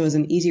 So as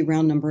an easy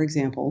round number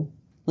example,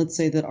 let's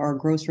say that our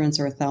gross rents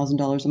are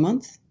 $1,000 a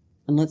month,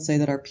 and let's say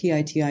that our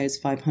PITI is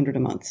 $500 a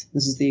month.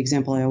 This is the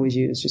example I always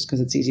use just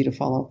because it's easy to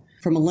follow.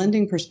 From a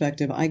lending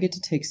perspective, I get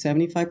to take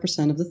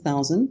 75% of the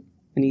 1,000,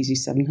 an easy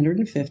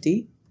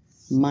 750,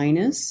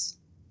 minus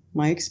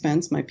my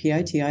expense, my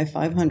PITI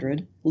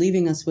 500,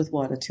 leaving us with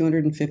what? A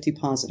 250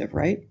 positive,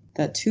 right?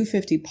 That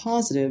 250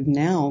 positive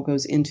now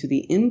goes into the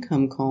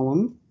income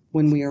column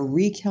when we are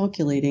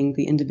recalculating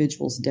the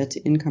individual's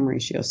debt-to-income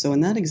ratio. So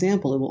in that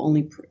example, it will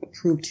only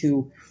prove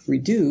to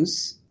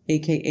reduce,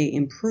 aka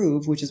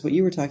improve, which is what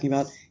you were talking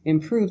about,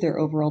 improve their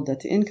overall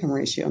debt-to-income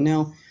ratio.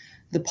 Now,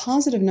 the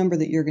positive number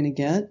that you're going to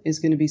get is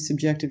going to be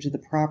subjective to the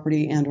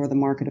property and or the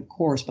market, of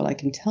course, but I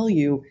can tell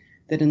you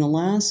that in the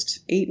last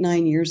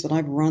 8-9 years that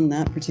I've run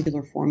that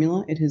particular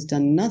formula, it has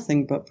done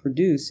nothing but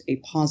produce a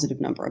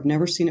positive number. I've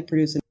never seen it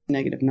produce a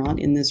negative, not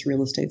in this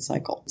real estate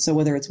cycle. So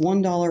whether it's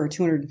 $1 or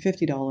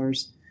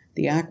 $250,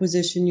 the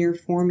acquisition year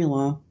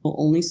formula will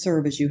only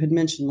serve, as you had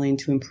mentioned, Lane,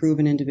 to improve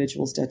an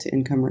individual's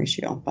debt-to-income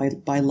ratio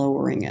by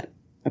lowering it.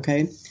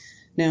 Okay?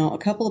 Now, a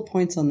couple of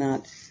points on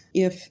that.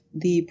 If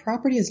the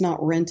property is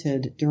not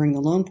rented during the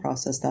loan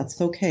process,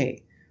 that's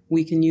okay.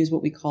 We can use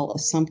what we call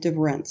assumptive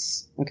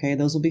rents. Okay?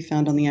 Those will be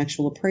found on the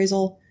actual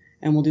appraisal,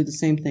 and we'll do the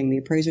same thing. The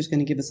appraiser is going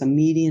to give us a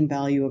median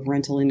value of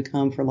rental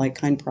income for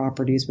like-kind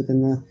properties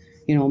within the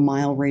a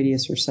mile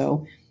radius or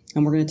so.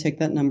 And we're going to take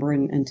that number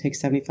and take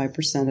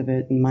 75% of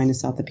it and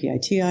minus out the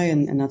PITI,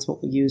 and that's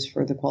what we'll use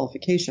for the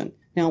qualification.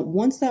 Now,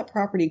 once that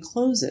property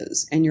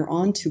closes and you're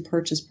on to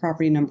purchase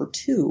property number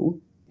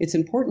 2, it's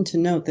important to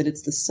note that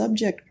it's the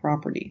subject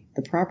property,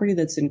 the property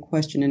that's in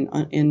question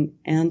and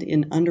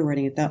in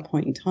underwriting at that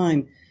point in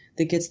time,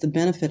 that gets the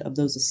benefit of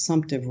those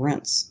assumptive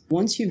rents.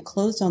 Once you've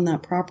closed on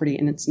that property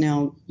and it's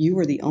now you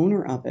are the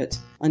owner of it,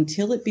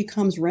 until it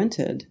becomes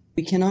rented,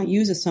 we cannot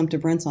use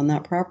assumptive rents on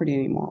that property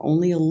anymore.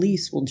 Only a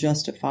lease will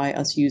justify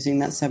us using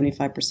that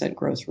 75%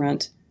 gross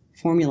rent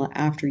formula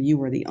after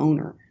you are the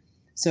owner.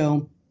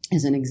 So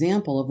as an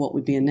example of what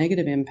would be a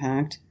negative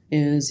impact,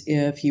 is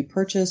if you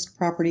purchased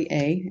property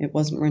A, it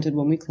wasn't rented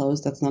when we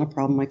closed, that's not a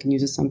problem. I can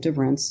use assumptive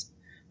rents,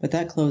 but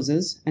that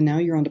closes, and now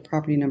you're on to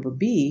property number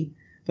B,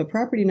 but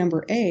property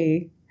number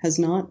A has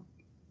not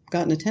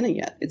gotten a tenant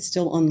yet. It's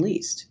still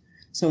unleased.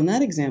 So in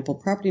that example,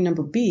 property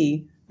number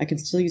B, I can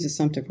still use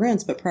assumptive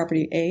rents, but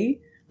property A,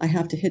 I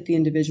have to hit the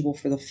individual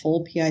for the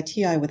full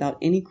PITI without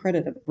any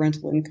credit of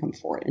rental income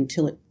for it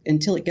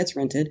until it gets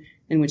rented,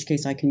 in which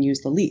case I can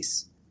use the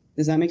lease.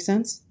 Does that make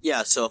sense?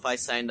 Yeah, so if I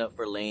signed up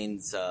for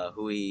Lane's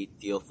Hui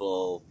Deal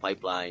Flow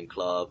Pipeline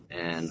Club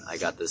and I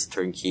got this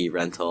turnkey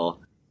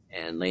rental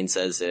and Lane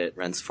says it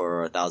rents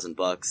for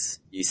 $1,000,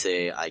 you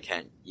say I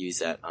can't use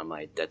that on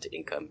my debt to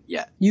income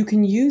yet. You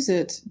can use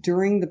it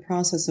during the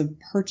process of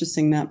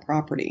purchasing that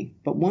property,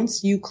 but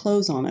once you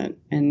close on it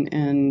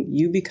and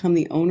you become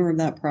the owner of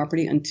that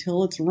property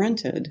until it's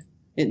rented,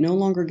 it no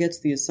longer gets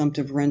the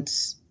assumptive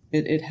rents.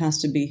 It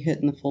has to be hit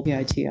in the full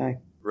PITI.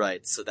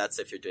 Right, so that's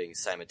if you're doing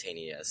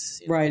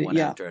simultaneous, right, one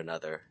yeah. after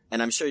another.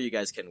 And I'm sure you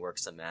guys can work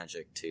some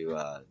magic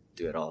to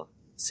do it all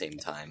same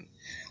time.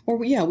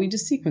 Or yeah, we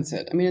just sequence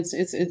it. I mean,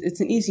 it's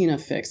an easy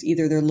enough fix.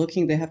 Either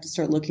they have to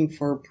start looking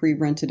for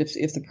pre-rented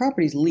if the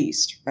property's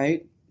leased,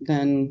 right?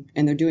 Then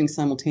and they're doing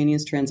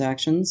simultaneous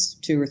transactions,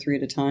 2 or 3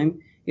 at a time.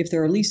 If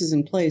there are leases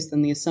in place,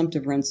 then the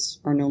assumptive rents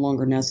are no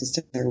longer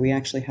necessary. We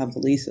actually have the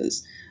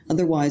leases.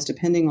 Otherwise,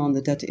 depending on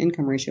the debt to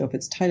income ratio, if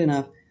it's tight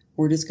enough,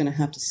 we're just going to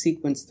have to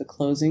sequence the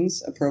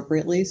closings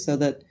appropriately so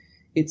that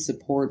it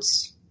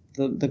supports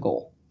the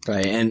goal.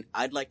 Right, and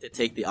I'd like to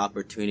take the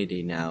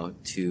opportunity now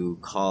to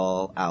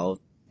call out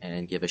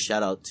and give a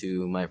shout out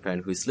to my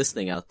friend who's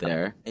listening out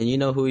there. And you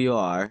know who you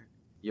are.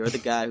 You're the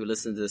guy who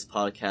listens to this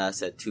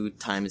podcast at 2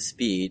 times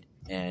speed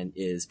and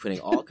is putting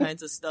all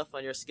kinds of stuff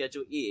on your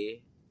Schedule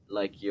E,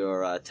 like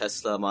your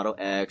Tesla Model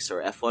X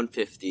or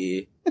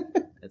F-150.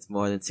 It's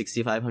more than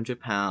 6,500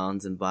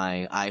 pounds and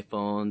buying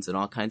iPhones and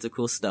all kinds of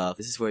cool stuff.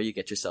 This is where you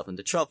get yourself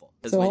into trouble.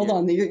 So hold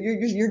on,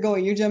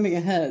 you're jumping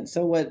ahead.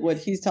 So what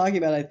he's talking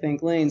about, I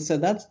think, Lane. So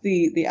that's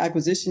the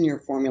acquisition year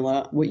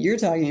formula. What you're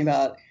talking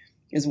about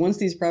is once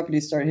these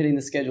properties start hitting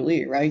the Schedule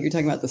E, right? You're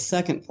talking about the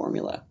second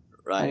formula.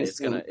 Right.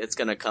 It's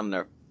gonna come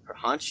to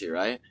haunt you,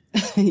 right?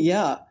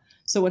 Yeah.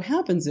 So what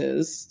happens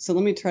is, so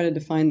let me try to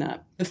define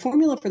that. The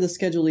formula for the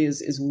Schedule E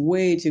is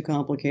way too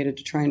complicated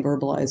to try and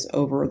verbalize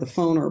over the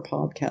phone or a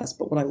podcast.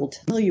 But what I will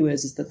tell you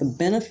is that the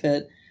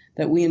benefit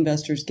that we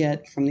investors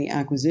get from the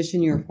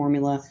acquisition year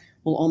formula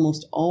will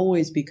almost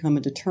always become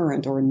a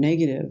deterrent or a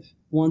negative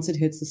once it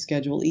hits the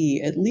Schedule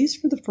E, at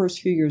least for the first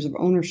few years of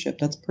ownership.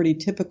 That's pretty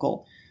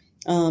typical.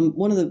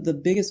 One of the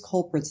biggest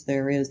culprits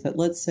there is that,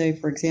 let's say,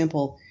 for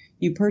example,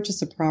 you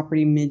purchase a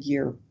property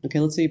mid-year. Okay,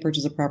 let's say you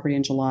purchase a property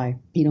in July.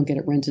 You don't get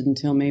it rented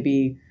until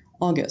maybe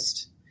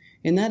August.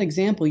 In that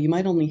example, you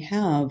might only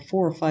have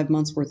 4 or 5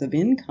 months worth of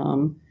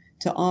income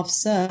to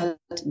offset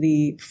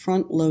the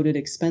front-loaded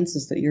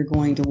expenses that you're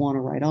going to want to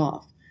write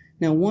off.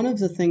 Now, one of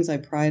the things I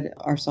pride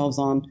ourselves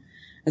on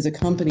as a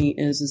company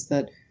is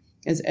that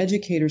as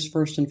educators,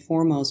 first and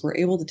foremost, we're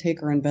able to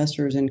take our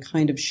investors and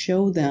kind of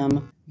show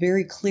them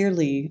very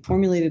clearly,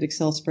 formulated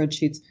Excel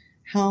spreadsheets,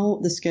 how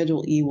the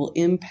Schedule E will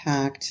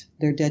impact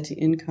their debt to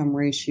income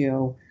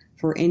ratio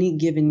for any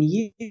given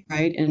year,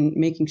 right? And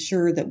making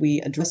sure that we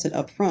address it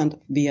up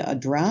front via a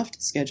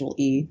draft Schedule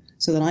E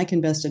so that I can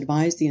best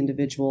advise the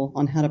individual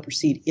on how to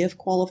proceed. If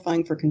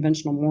qualifying for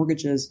conventional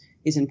mortgages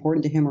is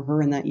important to him or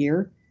her in that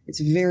year, it's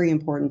very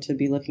important to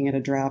be looking at a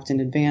draft in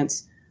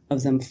advance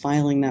of them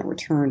filing that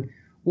return.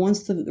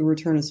 Once the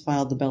return is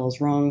filed, the bell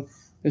is rung.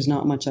 There's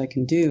not much I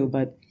can do,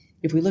 but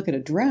if we look at a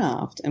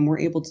draft and we're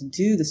able to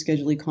do the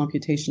Schedule E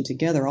computation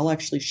together, I'll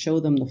actually show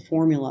them the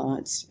formula.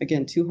 It's,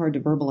 again, too hard to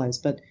verbalize.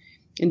 But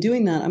in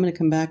doing that, I'm going to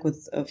come back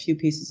with a few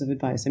pieces of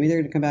advice. I'm either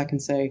going to come back and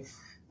say,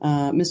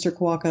 Mr.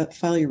 Kawaka,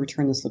 file your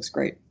return. This looks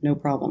great. No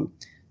problem.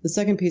 The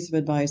second piece of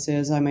advice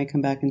is I might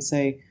come back and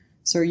say,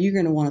 sir, you're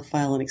going to want to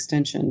file an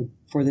extension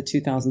for the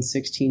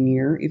 2016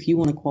 year if you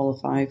want to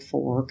qualify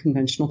for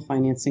conventional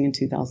financing in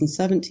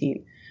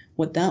 2017.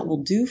 What that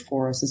will do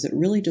for us is it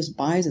really just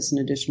buys us an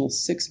additional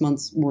 6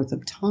 months worth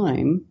of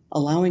time,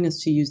 allowing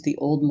us to use the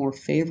old, more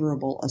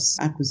favorable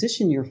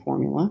acquisition year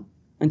formula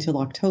until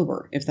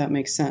October, if that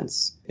makes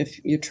sense.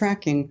 If you're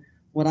tracking,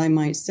 what I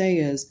might say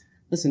is,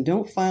 listen,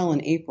 don't file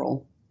in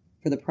April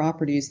for the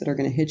properties that are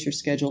going to hit your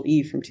Schedule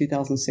E from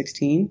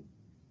 2016.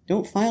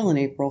 Don't file in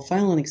April,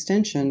 file an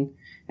extension,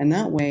 and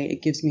that way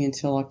it gives me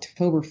until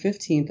October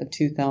 15th of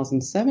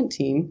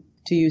 2017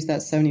 to use that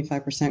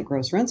 75%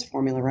 gross rents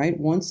formula, right?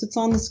 Once it's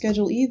on the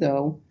Schedule E,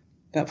 though,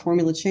 that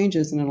formula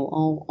changes and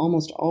it'll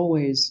almost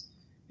always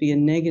be a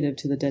negative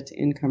to the debt to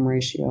income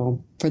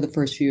ratio for the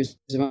first few years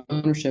of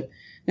ownership.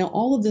 Now,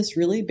 all of this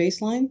really,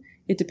 baseline,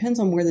 it depends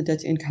on where the debt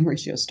to income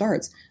ratio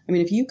starts. I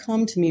mean, if you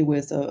come to me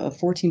with a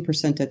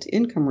 14% debt to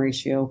income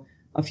ratio,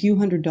 a few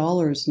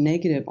 $100s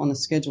negative on the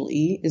Schedule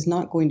E is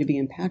not going to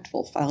be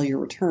impactful. File your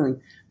return.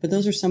 But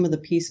those are some of the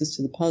pieces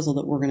to the puzzle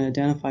that we're going to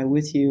identify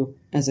with you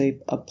as a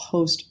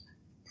post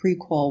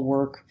pre-qual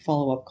work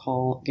follow-up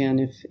call,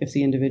 again, if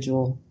the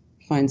individual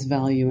finds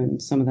value in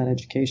some of that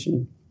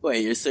education.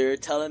 Wait, so you're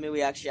telling me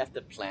we actually have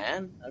to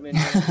plan? I mean,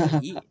 what are we gonna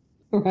eat?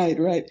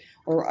 Right.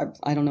 Or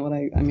I don't know what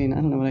I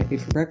don't know what I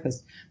eat for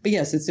breakfast. But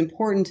yes, it's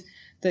important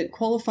that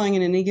qualifying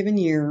in any given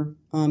year,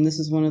 this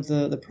is one of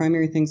the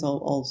primary things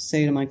I'll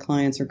say to my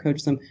clients or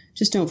coach them,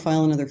 just don't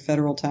file another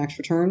federal tax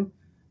return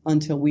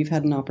until we've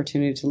had an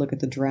opportunity to look at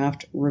the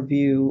draft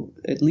review,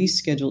 at least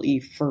Schedule E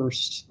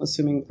first,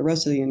 assuming the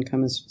rest of the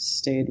income has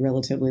stayed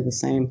relatively the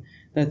same.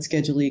 That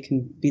Schedule E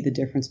can be the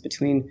difference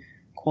between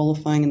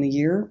qualifying in the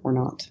year or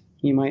not.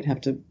 You might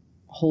have to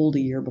hold a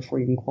year before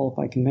you can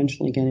qualify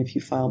conventionally again if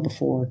you file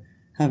before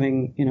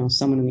having,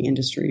 someone in the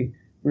industry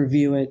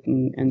review it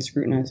and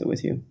scrutinize it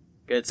with you.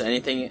 Good. So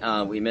anything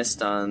we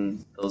missed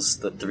on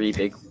the three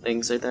big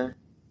things right there?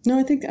 No,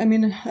 I think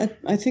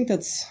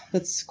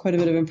that's quite a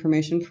bit of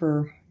information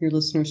for your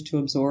listeners to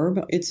absorb.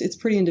 It's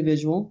pretty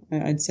individual,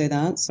 I'd say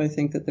that. So I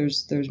think that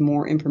there's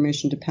more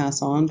information to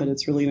pass on, but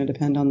it's really going to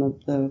depend on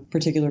the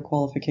particular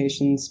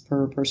qualifications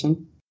per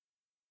person.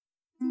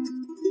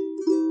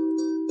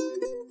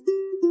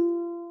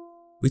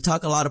 We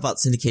talk a lot about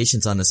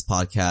syndications on this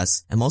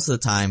podcast, and most of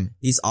the time,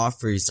 these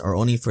offers are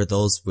only for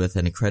those with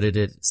an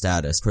accredited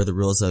status per the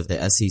rules of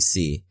the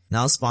SEC.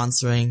 Now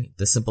sponsoring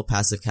the Simple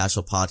Passive Cash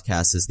Flow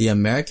podcast is the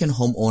American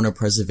Homeowner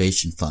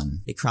Preservation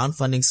Fund, a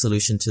crowdfunding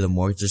solution to the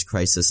mortgage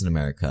crisis in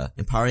America,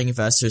 empowering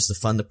investors to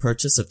fund the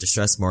purchase of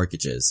distressed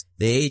mortgages.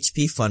 The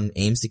AHP fund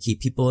aims to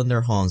keep people in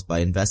their homes by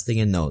investing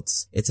in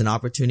notes. It's an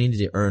opportunity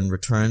to earn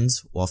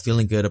returns while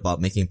feeling good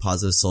about making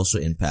positive social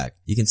impact.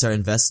 You can start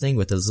investing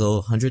with as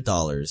little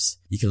 $100.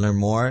 You can learn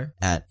more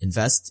at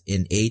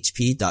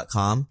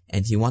investinahp.com.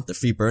 And if you want the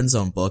free Burn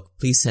Zone book,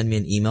 please send me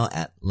an email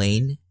at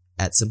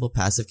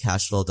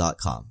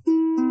lane@simplepassivecashflow.com.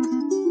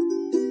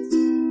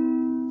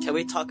 Can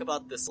we talk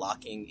about this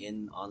locking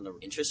in on the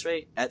interest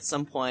rate? At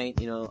some point,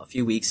 a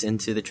few weeks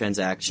into the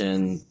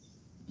transaction,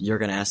 you're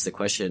going to ask the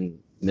question,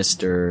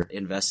 Mr.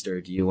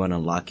 Investor, do you want to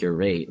lock your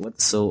rate?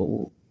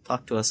 So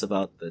talk to us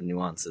about the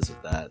nuances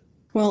of that.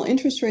 Well,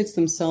 interest rates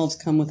themselves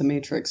come with a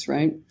matrix,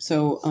 right?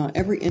 So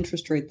every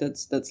interest rate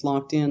that's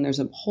locked in, there's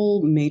a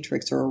whole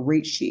matrix or a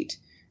rate sheet.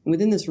 And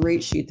within this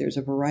rate sheet, there's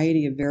a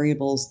variety of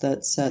variables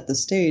that set the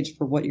stage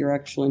for what your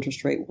actual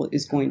interest rate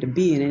is going to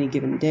be in any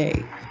given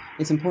day.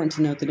 It's important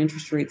to note that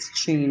interest rates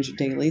change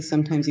daily,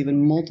 sometimes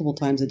even multiple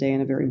times a day in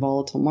a very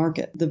volatile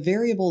market. The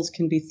variables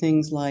can be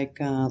things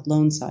like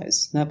loan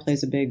size. That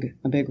plays a big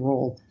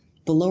role.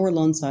 The lower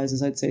loan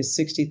sizes, I'd say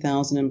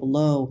 60,000 and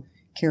below,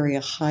 carry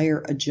a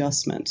higher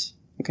adjustment.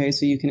 Okay,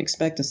 so you can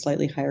expect a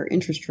slightly higher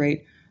interest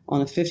rate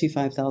on a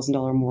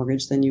 $55,000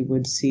 mortgage than you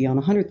would see on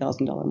a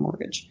 $100,000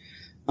 mortgage.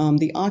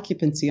 The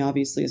occupancy,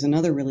 obviously, is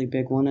another really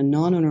big one. A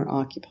non-owner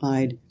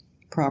occupied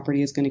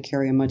property is going to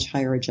carry a much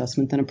higher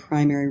adjustment than a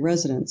primary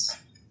residence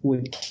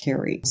would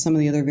carry. Some of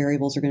the other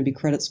variables are going to be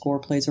credit score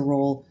plays a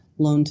role,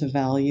 loan to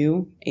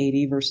value,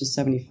 80 versus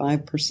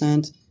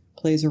 75%,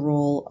 plays a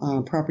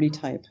role, property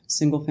type,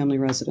 single family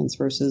residence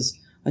versus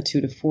a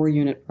 2 to 4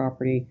 unit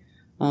property.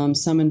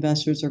 Some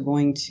investors are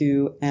going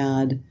to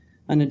add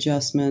an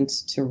adjustment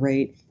to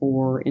rate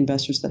for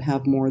investors that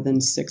have more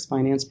than 6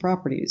 finance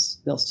properties.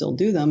 They'll still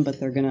do them,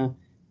 but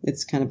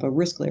it's kind of a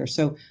risk layer.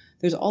 So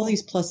there's all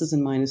these pluses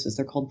and minuses.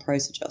 They're called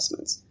price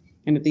adjustments.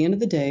 And at the end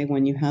of the day,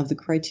 when you have the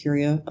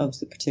criteria of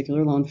the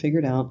particular loan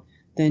figured out,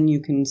 then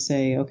you can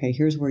say, okay,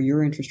 here's where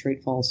your interest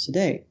rate falls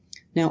today.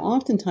 Now,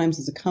 oftentimes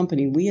as a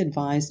company, we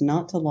advise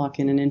not to lock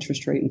in an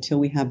interest rate until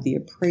we have the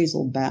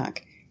appraisal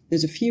back.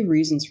 There's a few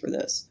reasons for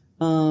this.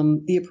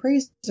 The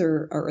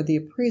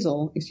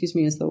appraisal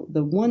is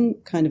the one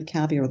kind of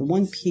caveat or the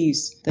one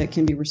piece that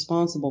can be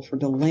responsible for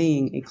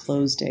delaying a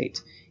close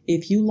date.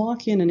 If you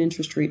lock in an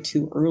interest rate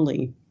too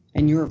early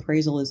and your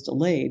appraisal is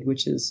delayed,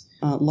 which is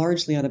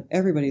largely out of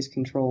everybody's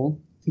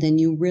control, then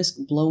you risk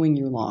blowing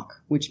your lock,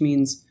 which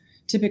means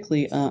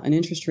typically an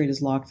interest rate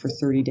is locked for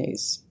 30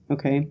 days.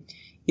 Okay.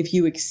 If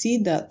you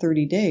exceed that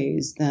 30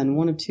 days, then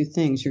one of two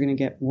things, you're going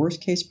to get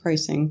worst case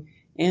pricing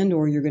and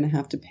or you're going to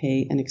have to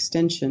pay an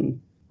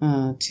extension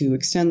to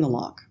extend the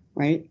lock,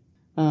 right?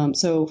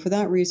 So for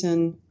that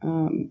reason,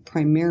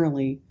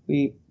 primarily,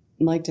 we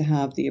like to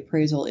have the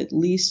appraisal, at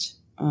least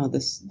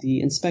the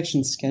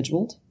inspection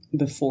scheduled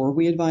before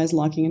we advise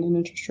locking in an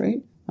interest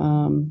rate.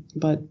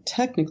 But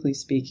technically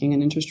speaking,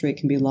 an interest rate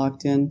can be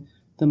locked in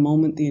the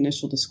moment the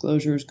initial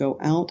disclosures go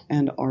out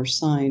and are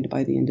signed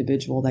by the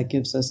individual. That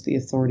gives us the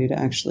authority to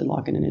actually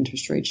lock in an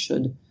interest rate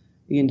should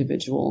the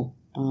individual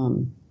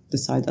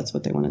decide that's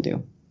what they want to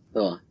do.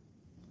 Cool.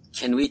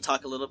 Can we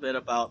talk a little bit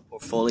about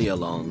portfolio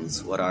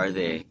loans? What are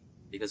they?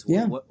 Because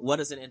what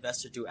does an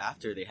investor do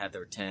after they have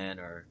their 10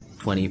 or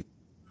 20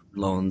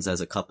 loans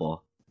as a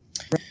couple?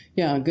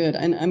 Yeah, good.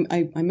 And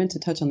I meant to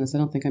touch on this. I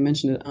don't think I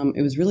mentioned it.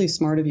 It was really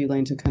smart of you,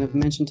 Lane, to kind of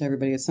mention to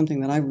everybody. It's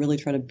something that I really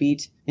try to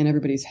beat in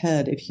everybody's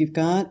head. If you've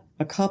got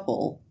a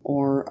couple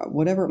or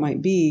whatever it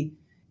might be,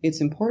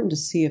 it's important to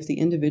see if the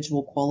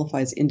individual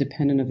qualifies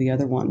independent of the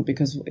other one.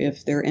 Because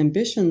if their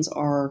ambitions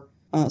are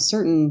a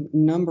certain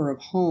number of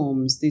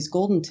homes, these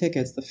golden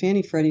tickets, the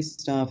Fannie Freddie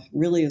stuff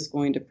really is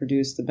going to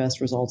produce the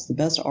best results, the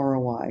best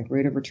ROI,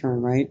 rate of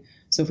return, right?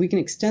 So if we can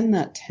extend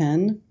that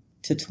 10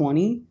 to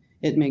 20,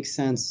 it makes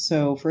sense.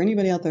 So for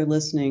anybody out there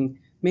listening,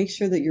 make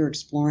sure that you're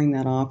exploring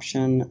that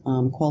option,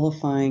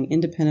 qualifying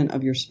independent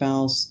of your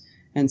spouse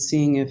and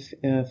seeing if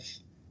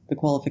the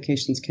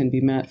qualifications can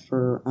be met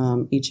for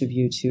each of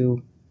you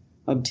to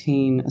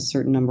obtain a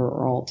certain number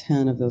or all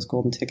 10 of those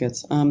golden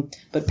tickets.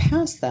 But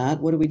past that,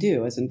 what do we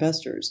do as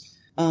investors?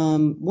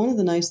 One of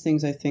the nice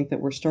things I think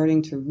that we're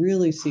starting to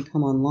really see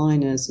come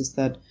online is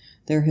that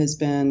there has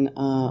been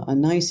a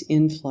nice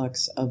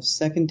influx of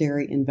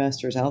secondary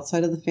investors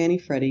outside of the Fannie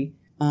Freddie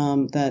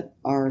that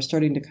are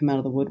starting to come out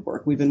of the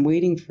woodwork. We've been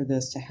waiting for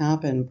this to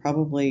happen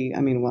probably,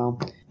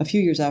 a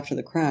few years after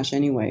the crash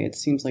anyway. It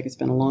seems like it's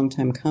been a long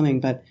time coming,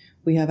 but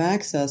we have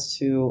access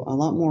to a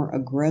lot more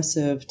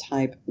aggressive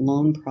type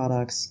loan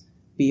products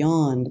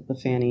beyond the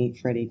Fannie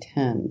Freddie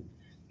 10.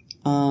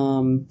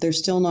 They're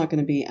still not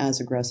going to be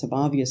as aggressive,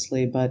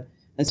 obviously, but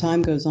as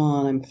time goes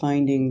on, I'm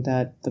finding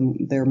that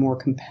they're more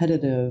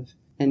competitive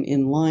and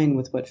in line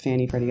with what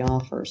Fannie Freddie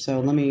offers.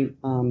 So let me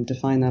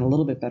define that a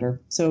little bit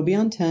better. So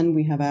beyond 10,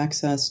 we have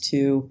access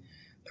to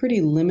pretty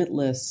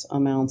limitless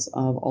amounts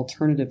of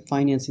alternative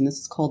financing. This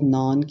is called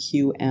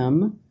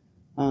non-QM.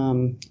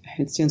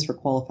 It stands for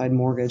qualified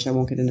mortgage. I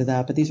won't get into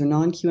that, but these are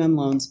non-QM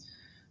loans.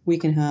 We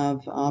can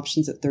have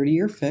options at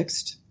 30-year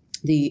fixed.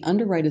 The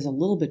underwrite is a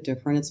little bit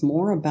different. It's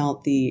more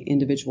about the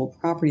individual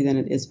property than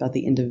it is about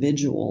the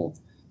individual.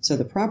 So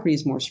the property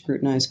is more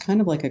scrutinized, kind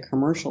of like a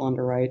commercial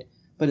underwrite,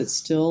 but it's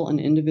still an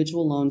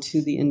individual loan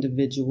to the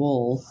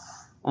individual.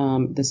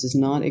 This is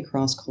not a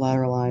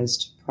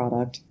cross-collateralized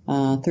product.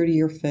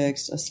 30-year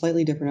fixed, a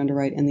slightly different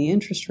underwrite, and the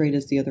interest rate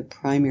is the other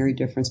primary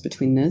difference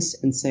between this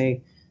and,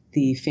 say,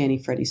 the Fannie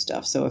Freddie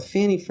stuff. So if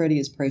Fannie Freddie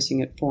is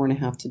pricing at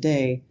 4.5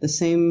 today, the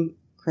same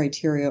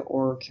criteria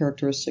or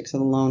characteristics of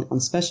the loan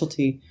on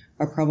specialty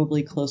are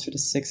probably closer to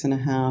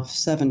 6.5%,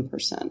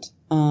 7%.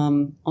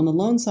 On the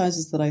loan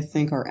sizes that I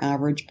think are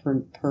average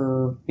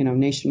per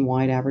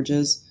nationwide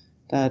averages,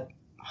 that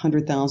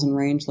 100,000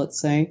 range, let's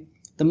say,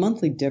 the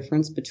monthly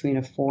difference between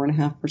a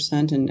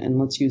 4.5% and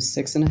let's use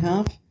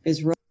 6.5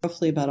 is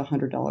roughly about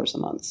 $100 a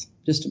month,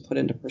 just to put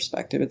into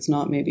perspective. It's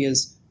not maybe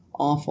as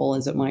awful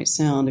as it might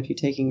sound if you're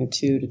taking a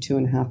 2 to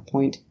 2.5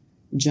 point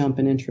jump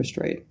in interest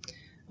rate.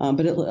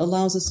 But it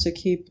allows us to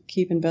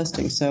keep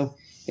investing. So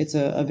it's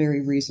a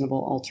very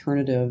reasonable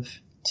alternative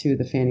to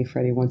the Fannie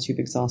Freddie once you've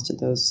exhausted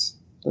those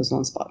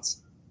loan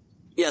spots.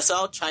 Yeah, so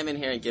I'll chime in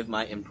here and give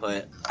my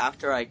input.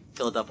 After I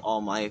filled up all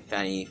my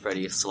Fannie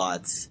Freddie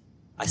slots,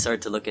 I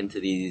started to look into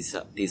these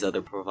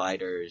other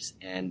providers,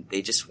 and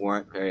they just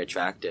weren't very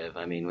attractive.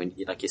 I mean, when,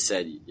 like you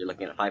said, you're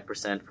looking at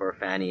 5% for a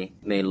Fannie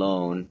Mae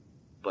loan,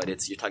 but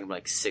you're talking about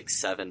like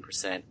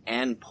 6-7%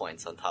 and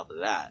points on top of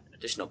that,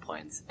 additional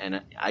points.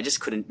 And I just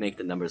couldn't make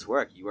the numbers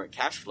work. You weren't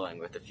cash flowing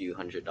with a few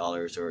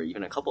 $100s or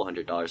even a couple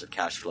 $100s of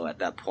cash flow at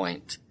that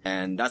point.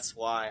 And that's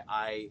why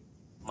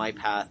my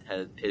path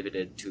has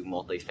pivoted to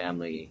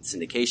multifamily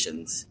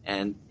syndications.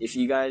 And if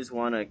you guys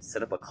want to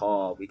set up a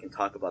call, we can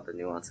talk about the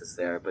nuances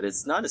there. But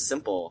it's not as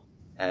simple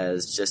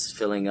as just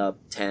filling up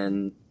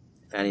 10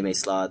 Fannie Mae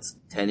slots,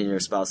 10 in your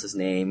spouse's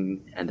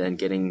name, and then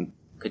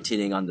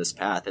continuing on this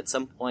path. At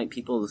some point,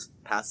 people's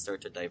paths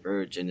start to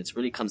diverge, and it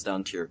really comes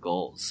down to your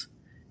goals.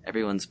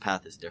 Everyone's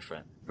path is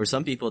different. For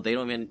some people, they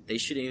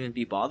shouldn't even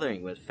be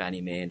bothering with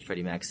Fannie Mae and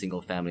Freddie Mac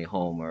single family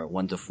home or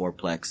 1 to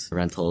 4plex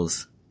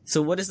rentals.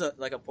 So what is a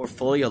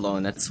portfolio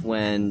loan? That's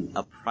when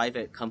a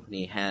private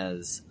company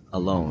has a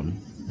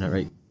loan. Is that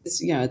right?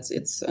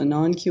 It's a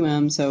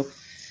non-QM. So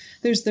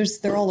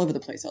they're all over the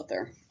place out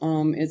there.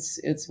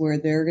 It's where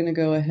they're going to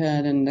go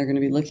ahead and they're going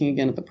to be looking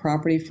again at the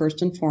property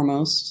first and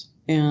foremost.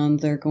 And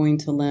they're going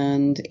to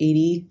lend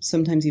 80,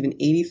 sometimes even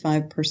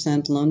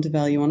 85% loan to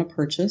value on a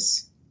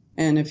purchase.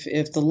 And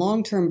if the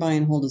long-term buy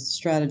and hold is the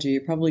strategy,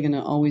 you're probably going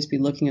to always be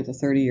looking at the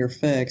 30-year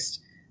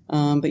fixed.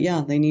 But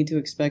yeah, they need to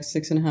expect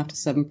 6.5 to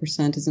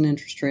 7% as an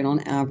interest rate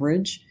on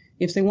average.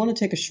 If they want to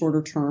take a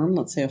shorter term,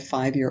 let's say a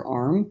 5-year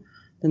ARM,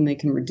 then they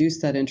can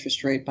reduce that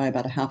interest rate by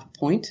about 0.5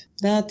 point.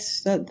 That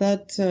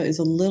is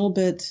a little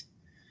bit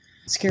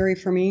scary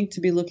for me to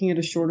be looking at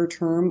a shorter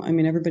term. I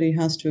mean, everybody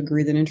has to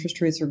agree that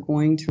interest rates are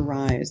going to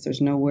rise.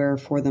 There's nowhere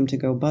for them to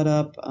go but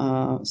up.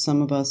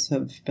 Some of us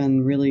have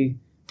been really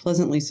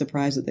pleasantly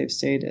surprised that they've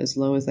stayed as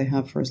low as they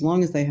have for as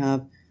long as they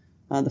have.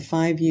 The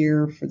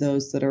 5-year, for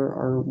those that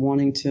are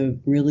wanting to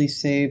really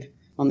save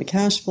on the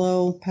cash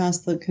flow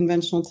past the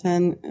conventional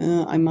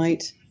 10, I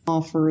might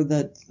offer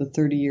that the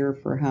 30-year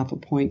for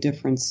 0.5 point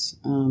difference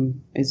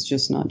is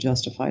just not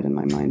justified in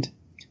my mind.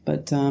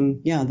 But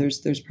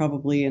there's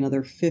probably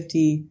another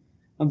 50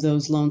 of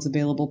those loans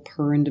available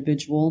per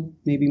individual,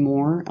 maybe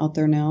more out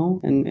there now,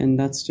 and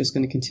that's just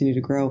going to continue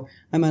to grow.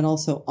 I might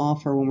also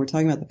offer, when we're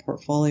talking about the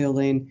portfolio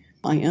lane,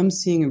 I am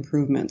seeing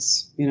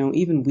improvements.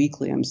 Even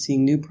weekly, I'm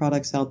seeing new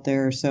products out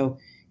there. So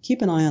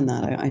keep an eye on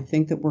that. I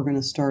think that we're going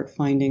to start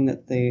finding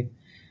that the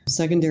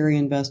secondary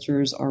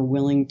investors are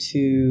willing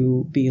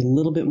to be a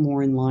little bit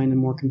more in line and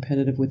more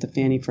competitive with the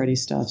Fannie Freddie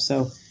stuff.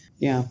 So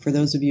yeah, for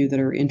those of you that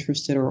are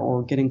interested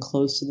or getting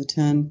close to the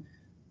 10,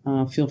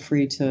 feel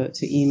free to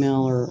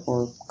email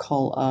or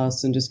call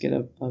us and just get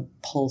a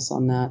pulse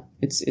on that.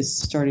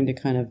 It's starting to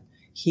kind of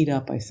heat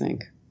up, I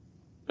think.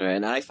 Right,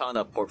 and I found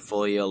a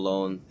portfolio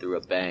loan through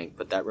a bank,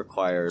 but that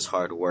requires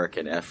hard work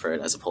and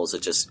effort as opposed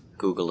to just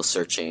Google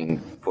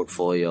searching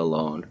portfolio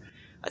loan.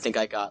 I think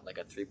I got like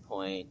a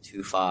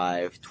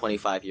 3.25,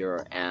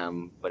 25-year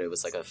AM, but it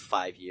was like a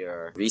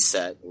 5-year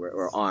reset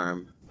or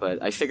ARM.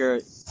 But I figure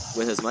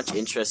with as much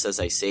interest as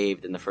I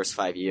saved in the first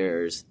 5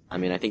 years, I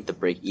mean, I think the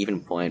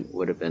break-even point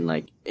would have been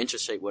like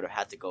interest rate would have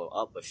had to go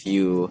up a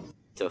few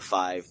to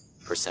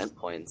 5%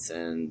 points.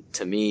 And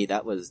to me,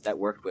 that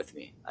worked with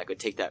me. I could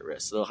take that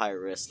risk, a little higher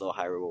risk, a little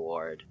higher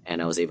reward,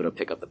 and I was able to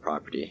pick up the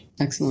property.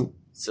 Excellent.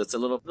 So it's a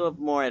little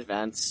more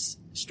advanced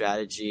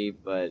strategy,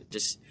 but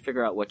just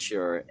figure out what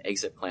your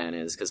exit plan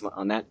is. Because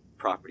on that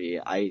property,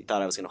 I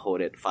thought I was going to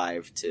hold it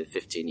 5 to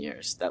 15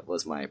 years. That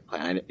was my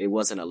plan. It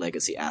wasn't a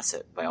legacy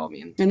asset by all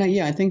means. And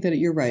I think that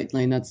you're right,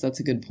 Lane. That's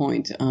a good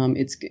point.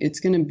 It's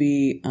going to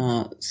be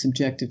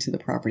subjective to the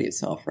property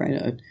itself,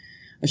 right?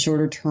 A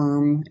shorter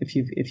term,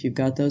 if you've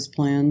got those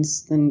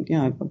plans, then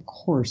yeah, of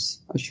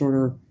course, a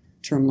shorter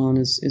term loan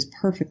is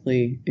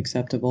perfectly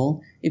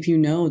acceptable. If you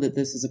know that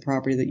this is a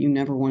property that you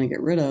never want to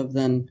get rid of,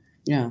 then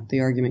yeah, the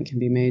argument can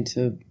be made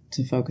to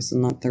focus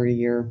on that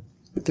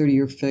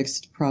 30-year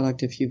fixed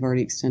product. If you've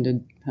already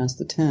extended past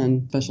the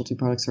 10, specialty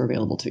products are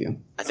available to you.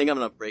 I think I'm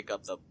going to break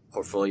up the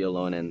portfolio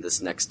loan and this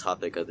next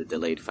topic of the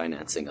delayed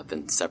financing up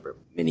in separate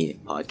mini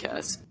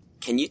podcasts.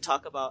 Can you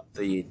talk about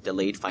the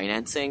delayed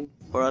financing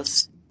for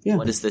us? Yeah.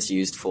 What is this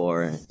used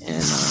for?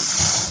 And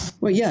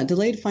well, yeah,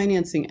 delayed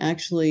financing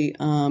actually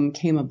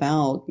came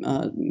about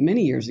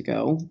many years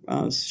ago,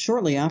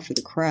 shortly after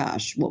the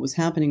crash. What was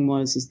happening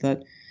is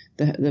that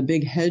the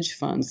big hedge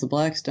funds, the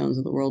Blackstones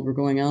of the world, were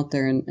going out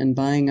there and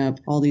buying up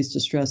all these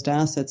distressed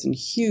assets in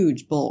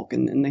huge bulk,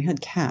 and they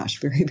had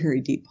cash, very,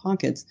 very deep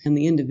pockets, and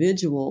the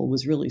individual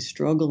was really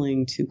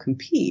struggling to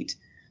compete.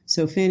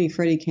 So Fannie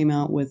Freddie came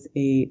out with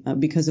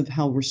because of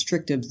how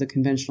restrictive the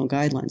conventional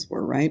guidelines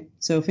were, right?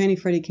 So Fannie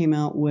Freddie came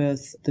out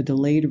with the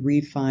delayed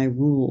refi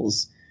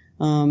rules.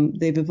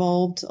 They've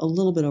evolved a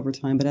little bit over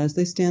time, but as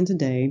they stand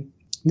today,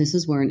 this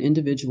is where an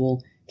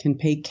individual can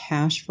pay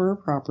cash for a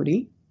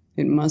property.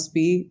 It must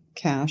be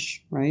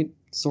cash, right?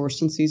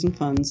 Sourced in seasoned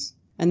funds.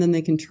 And then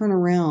they can turn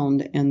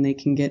around and they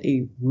can get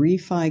a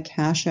refi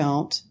cash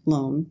out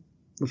loan,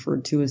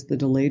 referred to as the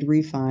delayed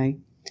refi,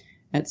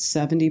 at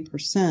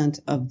 70%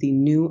 of the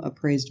new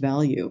appraised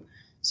value.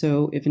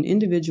 So if an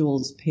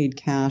individual's paid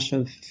cash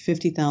of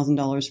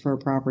 $50,000 for a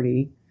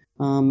property,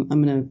 I'm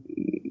going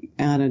to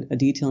add a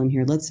detail in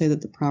here. Let's say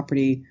that the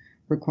property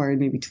required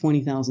maybe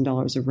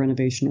 $20,000 of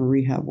renovation or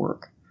rehab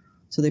work.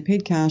 So they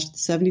paid cash,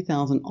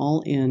 $70,000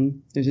 all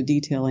in. There's a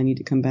detail I need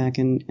to come back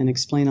and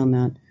explain on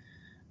that.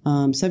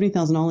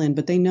 $70,000 all in,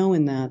 but they know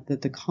in that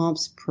the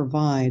comps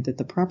provide that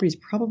the property is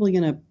probably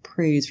going to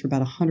appraise for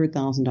about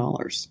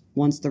 $100,000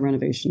 once the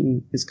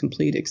renovation is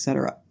complete,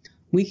 etc.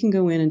 We can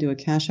go in and do a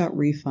cash out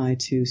refi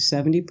to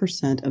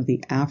 70% of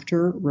the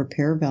after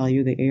repair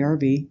value, the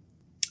ARV,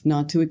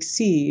 not to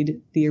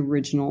exceed the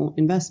original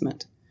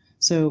investment.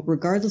 So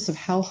regardless of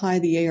how high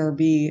the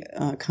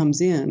ARV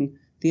comes in,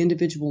 the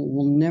individual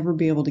will never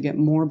be able to get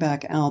more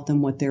back out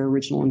than what their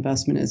original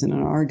investment is. And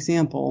in our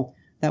example,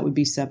 that would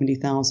be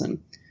 $70,000.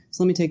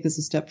 So let me take this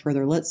a step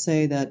further. Let's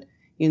say that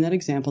in that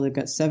example, they've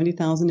got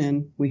 $70,000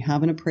 in. We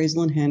have an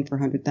appraisal in hand for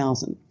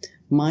 $100,000.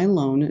 My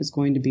loan is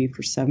going to be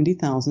for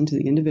 $70,000 to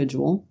the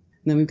individual.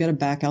 And then we've got to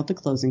back out the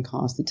closing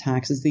costs, the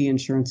taxes, the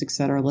insurance,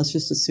 etc. Let's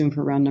just assume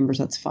for round numbers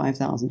that's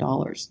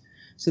 $5,000.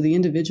 So the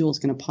individual is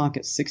going to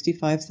pocket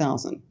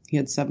 $65,000. He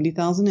had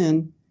 $70,000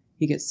 in.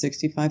 He gets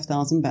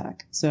 $65,000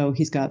 back. So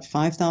he's got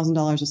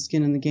 $5,000 of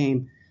skin in the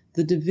game.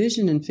 The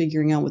division in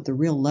figuring out what the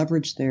real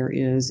leverage there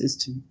is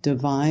to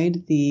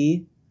divide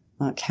the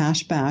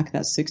cash back,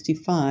 that's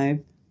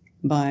 65,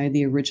 by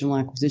the original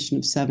acquisition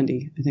of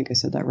 70. I think I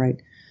said that right.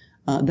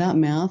 That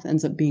math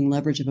ends up being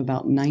leverage of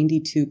about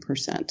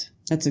 92%.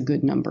 That's a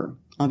good number.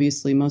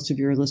 Obviously, most of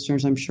your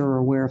listeners, I'm sure, are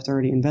aware if they're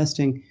already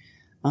investing.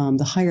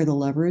 The higher the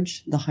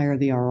leverage, the higher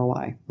the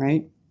ROI,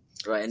 right?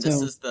 Right, and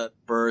this is the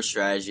BRRRR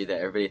strategy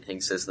that everybody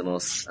thinks is the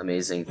most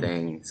amazing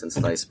thing since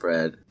sliced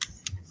bread.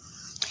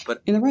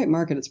 But in the right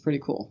market, it's pretty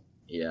cool.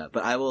 Yeah,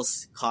 but I will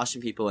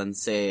caution people and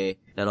say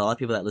that a lot of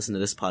people that listen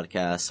to this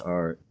podcast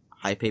are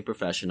high-paid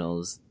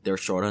professionals. They're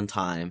short on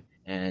time,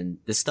 and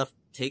this stuff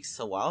takes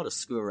a while to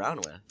screw around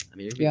with. I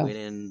mean, you're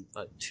waiting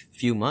a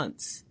few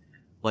months.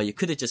 Well, you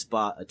could have just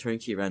bought a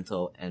turnkey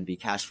rental and be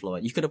cash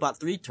flowing. You could have bought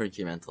 3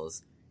 turnkey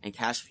rentals and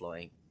cash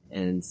flowing,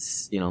 and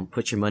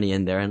put your money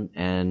in there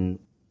and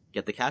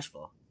get the cash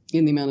flow.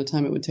 In the amount of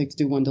time it would take to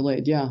do one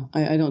delayed. Yeah,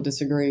 I don't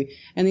disagree.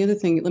 And the other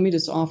thing, let me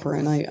just offer,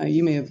 and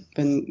you may have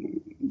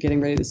been getting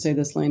ready to say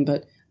this, Lane,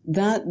 but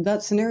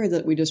that scenario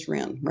that we just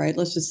ran, right?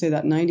 Let's just say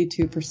that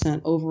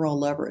 92% overall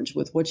leverage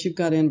with what you've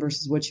got in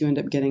versus what you end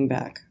up getting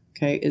back,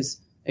 okay, is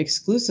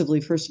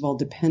exclusively, first of all,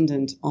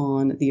 dependent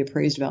on the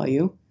appraised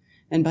value.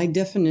 And by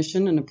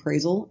definition, an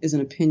appraisal is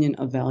an opinion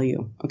of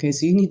value. Okay,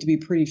 so you need to be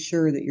pretty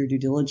sure that your due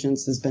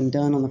diligence has been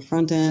done on the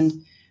front end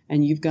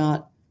and you've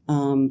got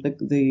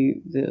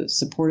the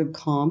supportive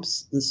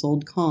comps, the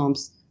sold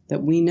comps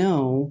that we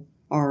know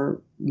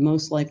are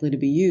most likely to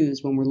be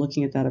used when we're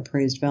looking at that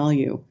appraised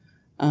value.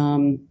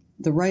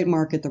 The right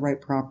market, the right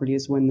property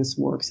is when this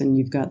works,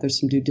 and there's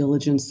some due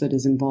diligence that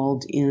is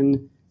involved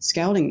in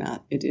scouting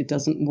that. It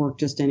doesn't work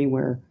just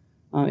anywhere,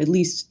 at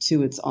least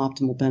to its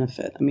optimal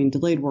benefit. I mean,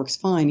 delayed works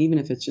fine, even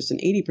if it's just an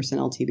 80%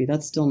 LTV,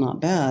 that's still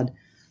not bad.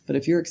 But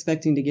if you're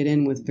expecting to get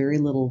in with very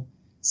little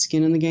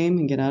skin in the game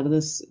and get out of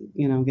this,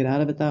 get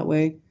out of it that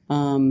way,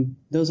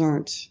 those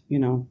aren't,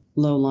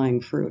 low-lying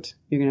fruit.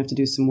 You're going to have to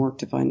do some work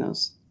to find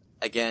those.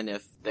 Again,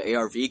 if the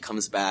ARV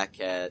comes back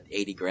at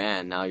 80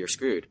 grand, now you're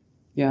screwed.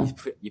 Yeah.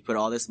 You put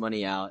all this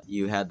money out,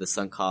 you had the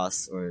sunk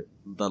costs or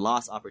the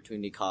lost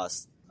opportunity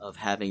cost of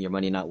having your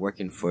money not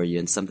working for you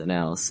in something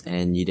else,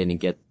 and you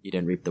didn't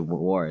reap the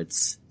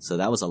rewards. So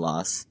that was a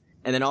loss.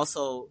 And then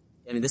also,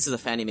 this is a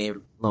Fannie Mae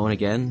loan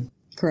again.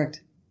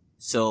 Correct.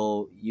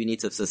 So you need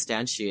to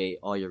substantiate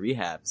all your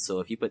rehab. So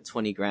if you put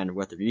 20 grand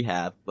worth of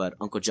rehab, but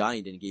Uncle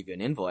Johnny didn't give you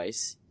an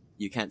invoice,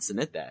 you can't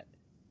submit that.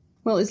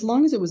 Well, as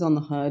long as it was on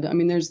the HUD,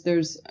 there's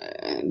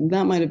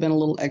that might have been a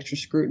little extra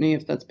scrutiny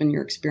if that's been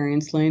your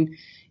experience, Lane.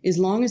 As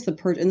long as and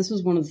this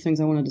was one of the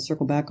things I wanted to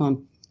circle back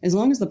on, as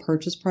long as the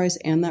purchase price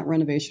and that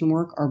renovation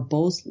work are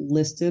both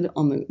listed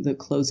on the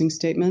closing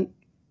statement,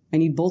 I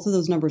need both of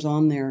those numbers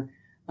on there.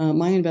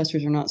 My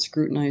investors are not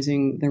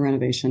scrutinizing the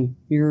renovation.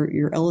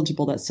 You're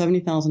eligible. That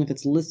 $70,000, if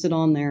it's listed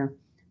on there,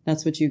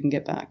 that's what you can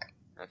get back.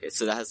 Okay,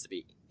 so that has to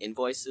be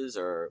invoices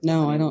or?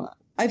 No, I don't.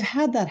 I've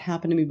had that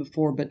happen to me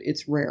before, but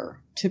it's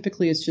rare.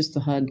 Typically, it's just the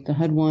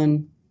HUD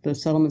one, the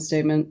settlement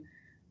statement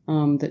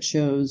that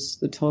shows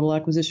the total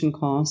acquisition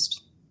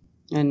cost,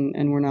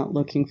 and we're not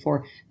looking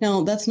for.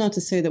 Now, that's not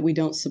to say that we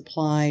don't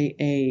supply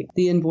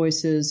the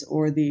invoices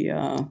or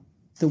the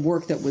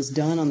work that was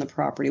done on the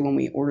property when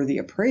we order the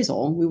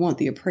appraisal. We want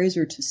the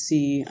appraiser to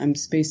see. I'm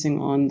spacing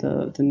on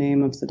the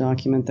name of the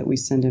document that we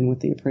send in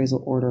with the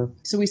appraisal order.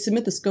 So we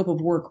submit the scope of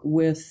work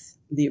with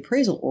the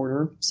appraisal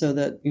order so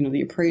that,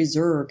 the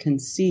appraiser can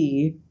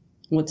see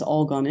what's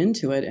all gone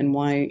into it and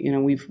why,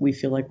 we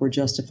feel like we're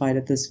justified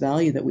at this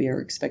value that we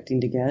are expecting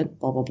to get,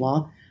 blah, blah,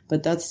 blah.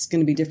 But that's going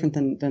to be different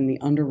than the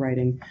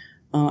underwriting.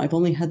 I've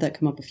only had that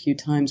come up a few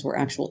times where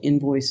actual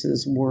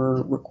invoices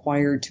were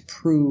required to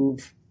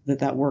prove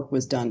that work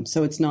was done.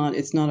 So it's not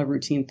a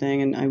routine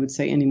thing. And I would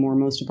say anymore,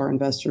 most of our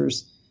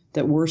investors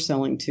that we're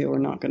selling to are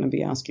not going to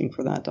be asking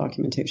for that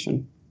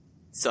documentation.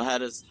 So how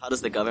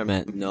does the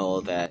government know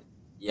that,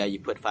 yeah, you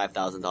put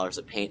 $5,000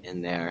 of paint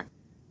in there,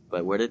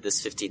 but where did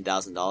this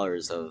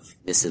 $15,000 of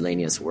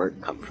miscellaneous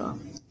work come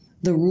from?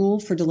 The rule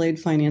for delayed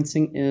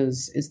financing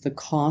is the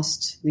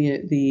cost,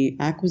 the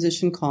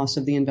acquisition cost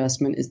of the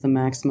investment is the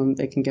maximum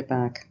they can get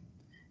back.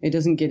 It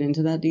doesn't get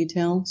into that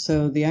detail.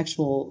 So the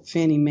actual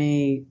Fannie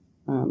Mae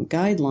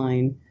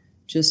guideline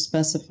just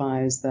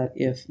specifies that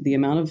if the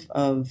amount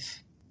of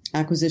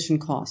acquisition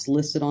costs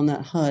listed on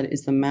that HUD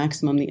is the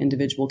maximum the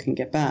individual can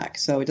get back.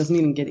 So it doesn't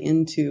even get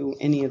into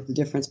any of the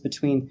difference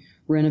between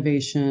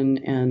renovation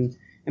and,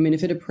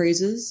 if it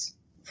appraises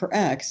for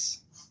X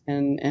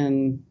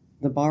and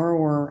the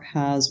borrower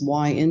has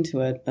Y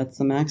into it, that's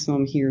the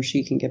maximum he or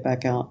she can get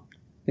back out.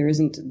 There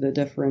isn't the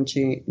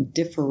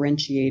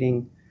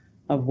differentiating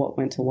of what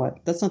went to what.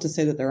 That's not to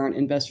say that there aren't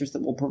investors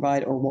that will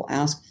provide or will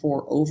ask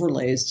for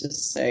overlays to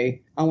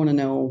say, I want to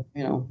know,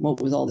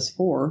 what was all this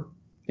for?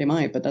 They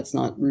might, but that's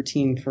not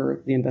routine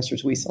for the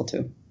investors we sell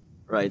to.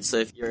 Right. So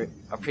if your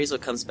appraisal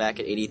comes back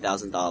at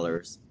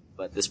 $80,000,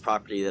 but this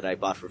property that I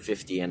bought for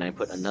 $50,000 and I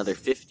put another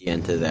 $50,000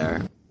 into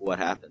there, what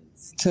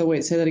happens? So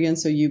wait, say that again.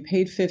 So you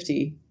paid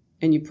 $50,000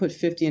 and you put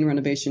 $50,000 in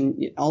renovation.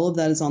 All of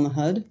that is on the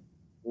HUD?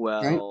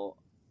 Well, right?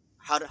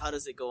 How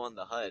does it go on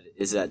the HUD?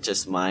 Is that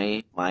just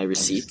my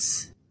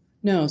receipts?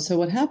 No. So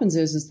what happens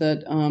is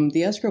that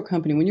the escrow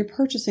company, when you're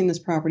purchasing this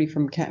property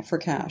for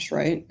cash,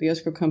 right, the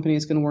escrow company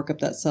is going to work up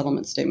that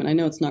settlement statement. I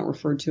know it's not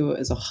referred to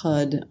as a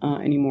HUD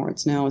anymore.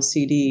 It's now a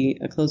CD,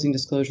 a closing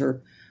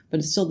disclosure, but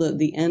it's still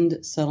the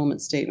end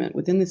settlement statement.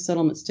 Within the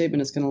settlement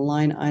statement, it's going to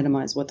line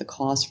itemize what the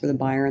costs for the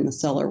buyer and the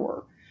seller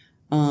were.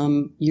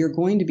 You're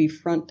going to be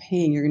front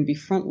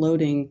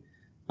loading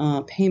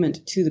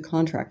payment to the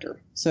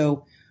contractor.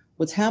 So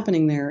what's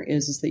happening there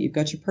is that you've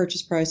got your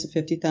purchase price of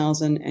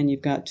 $50,000 and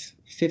you've got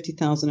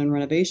 $50,000 in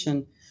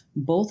renovation.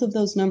 Both of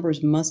those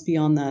numbers must be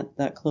on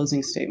that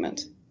closing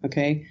statement.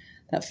 Okay,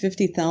 that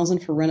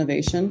 $50,000 for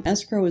renovation,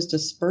 escrow is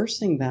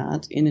dispersing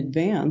that in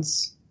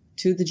advance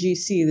to the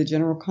GC, the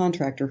general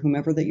contractor,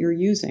 whomever that you're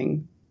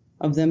using,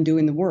 of them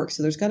doing the work.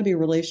 So there's got to be a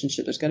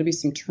relationship. There's got to be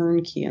some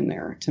turnkey in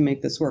there to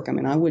make this work.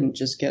 I wouldn't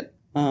just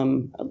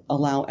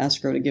allow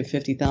escrow to give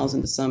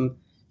 $50,000 to some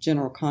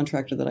general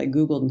contractor that I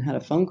Googled and had a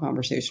phone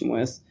conversation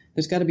with.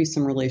 There's got to be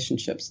some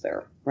relationships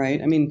there,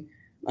 right?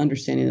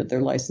 Understanding that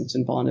they're licensed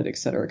and bonded, et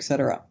cetera, et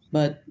cetera.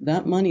 But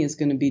that money is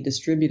going to be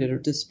distributed or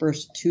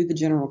dispersed to the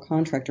general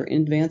contractor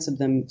in advance of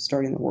them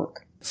starting the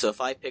work. So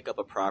if I pick up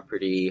a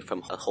property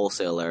from a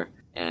wholesaler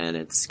and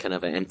it's kind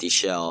of an empty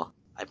shell,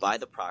 I buy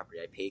the property,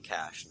 I pay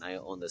cash, and I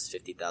own this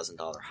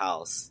 $50,000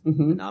 house.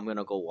 Mm-hmm. Now I'm going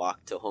to go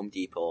walk to Home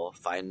Depot,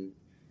 find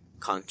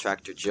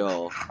contractor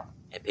Joe,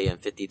 and pay him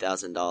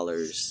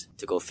 $50,000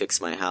 to go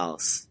fix my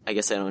house. I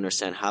guess I don't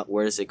understand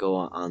where does it go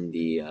on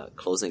the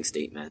closing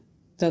statement?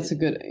 That's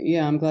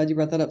I'm glad you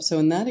brought that up. So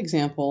in that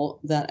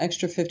example, that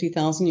extra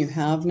 $50,000 you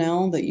have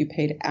now that you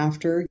paid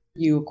after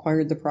you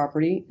acquired the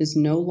property is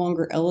no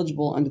longer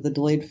eligible under the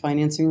delayed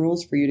financing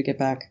rules for you to get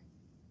back.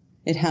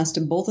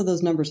 Both of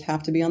those numbers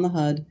have to be on the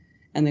HUD,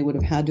 and they would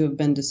have had to have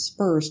been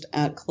dispersed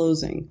at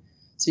closing.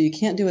 So you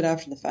can't do it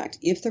after the fact.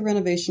 If the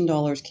renovation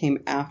dollars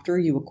came after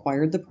you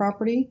acquired the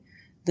property,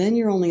 then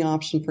your only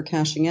option for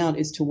cashing out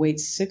is to wait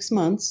 6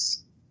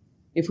 months.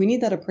 If we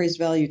need that appraised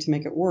value to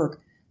make it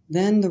work,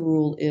 then the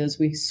rule is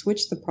we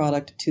switch the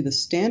product to the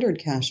standard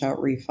cash out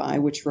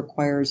refi, which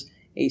requires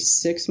a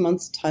 6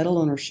 months title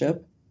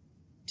ownership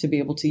to be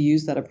able to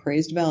use that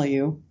appraised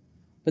value,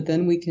 but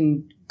then we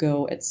can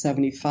go at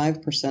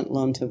 75%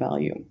 loan to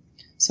value.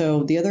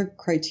 So the other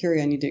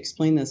criteria, I need to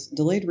explain this.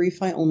 Delayed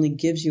refi only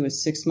gives you a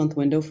 6-month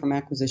window from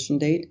acquisition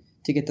date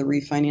to get the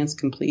refinance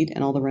complete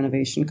and all the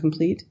renovation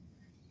complete.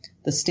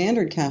 The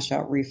standard cash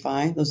out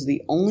refi, those are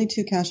the only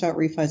 2 cash out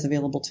refis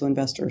available to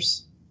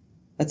investors.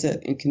 That's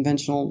it in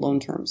conventional loan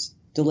terms.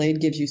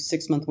 Delayed gives you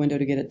 6-month window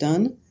to get it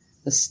done.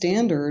 The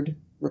standard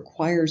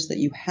requires that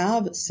you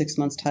have 6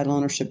 months title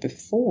ownership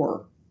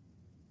before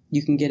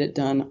you can get it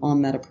done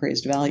on that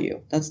appraised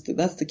value. That's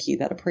the key.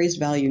 That appraised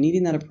value,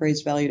 needing that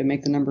appraised value to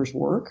make the numbers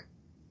work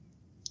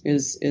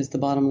is the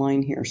bottom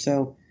line here.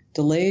 So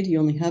delayed, you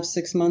only have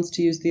 6 months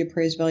to use the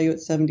appraised value at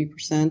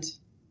 70%.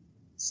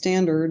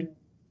 Standard,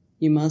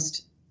 you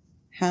must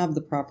have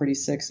the property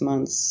 6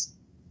 months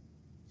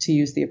to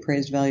use the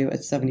appraised value at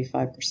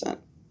 75%.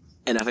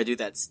 And if I do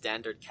that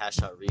standard cash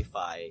out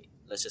refi,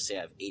 let's just say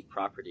I have 8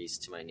 properties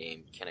to my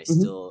name, can I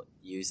still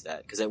use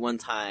that? Because at one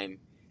time,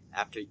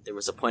 after there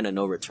was a point of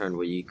no return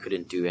where you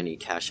couldn't do any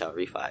cash out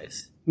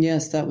refis.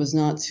 Yes, that was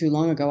not too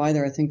long ago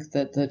either. I think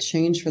that the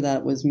change for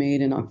that was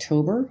made in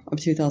October of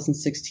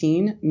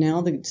 2016. Now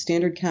the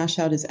standard cash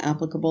out is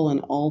applicable in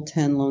all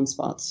 10 loan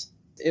spots.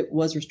 It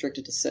was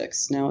restricted to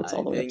 6. Now it's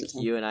all the way up to 10. I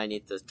think you and I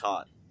need to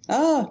talk.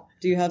 Ah,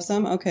 do you have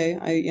some? Okay,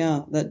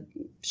 that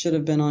should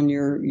have been on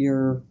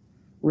your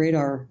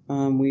radar.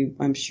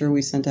 I'm sure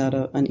we sent out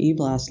an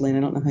e-blast, Lane. I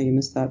don't know how you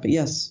missed that, but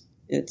yes,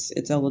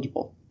 it's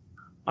eligible.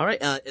 All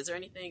right. Is there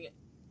anything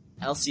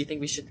else you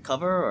think we should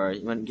cover, or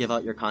you want to give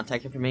out your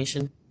contact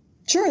information?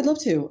 Sure, I'd love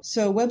to.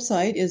 So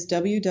website is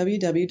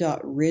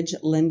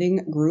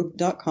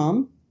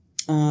www.ridgelendinggroup.com.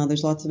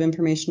 There's lots of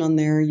information on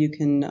there. You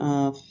can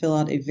fill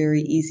out a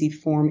very easy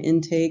form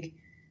intake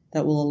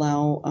that will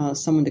allow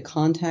someone to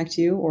contact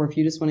you, or if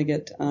you just want to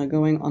get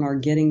going on our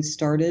Getting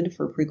Started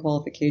for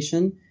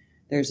pre-qualification,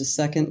 there's a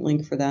second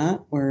link for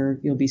that where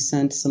you'll be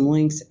sent some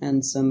links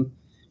and some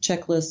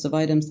checklists of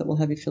items that will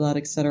have you fill out,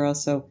 etc.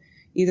 So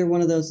either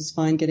one of those is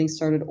fine, Getting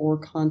Started or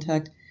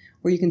contact,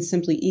 or you can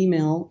simply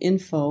email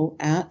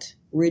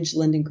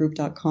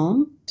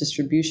info@ridgelendinggroup.com.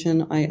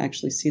 Distribution, I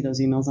actually see those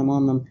emails, I'm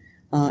on them,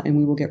 and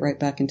we will get right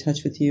back in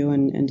touch with you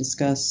and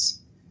discuss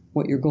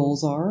what your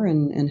goals are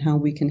and how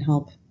we can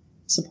help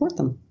support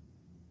them.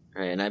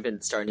 All right, and I've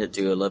been starting to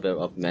do a little bit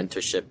of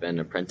mentorship and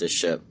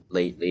apprenticeship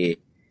lately.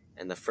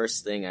 And the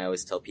first thing I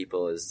always tell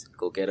people is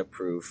go get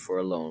approved for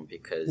a loan,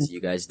 because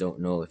you guys don't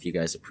know if you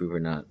guys approve or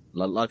not.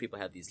 A lot of people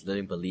have these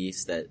limiting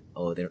beliefs that,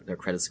 their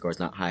credit score is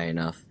not high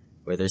enough,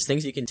 where there's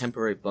things you can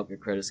temporarily bump your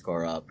credit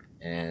score up,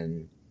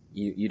 and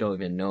you don't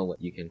even know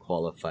what you can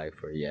qualify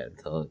for yet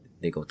until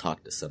they go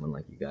talk to someone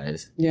like you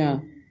guys. Yeah,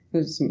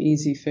 there's some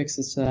easy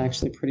fixes to that,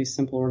 actually pretty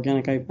simple,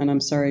 organic. And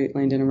I'm sorry,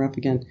 Lane, to interrupt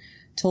again.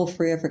 Toll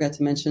free, I forgot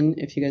to mention,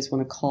 if you guys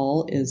want to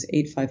call, is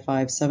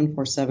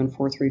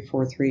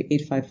 855-747-4343.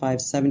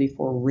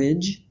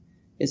 855-74-RIDGE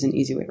is an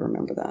easy way to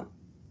remember that.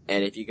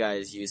 And if you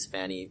guys use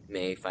Fannie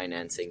Mae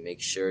financing,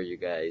 make sure you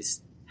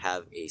guys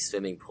have a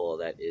swimming pool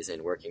that is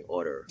in working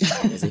order.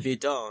 Because if you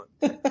don't,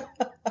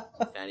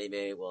 Fannie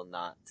Mae will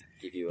not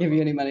give you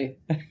any money.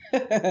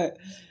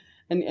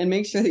 And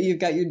make sure that you've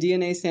got your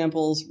DNA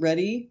samples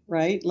ready,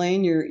 right,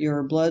 Lane?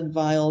 Your blood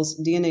vials,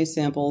 DNA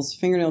samples,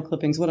 fingernail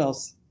clippings, what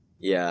else?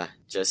 Yeah,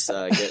 just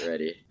get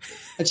ready.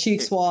 A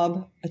cheek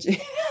swab. But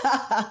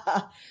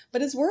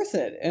it's worth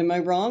it. Am I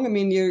wrong? I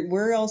mean,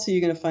 where else are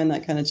you going to find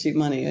that kind of cheap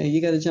money? You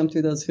got to jump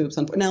through those hoops.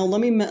 Now, let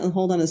me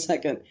hold on a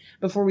second.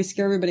 Before we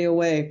scare everybody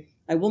away,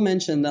 I will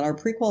mention that our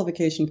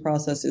pre-qualification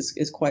process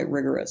is quite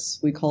rigorous.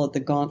 We call it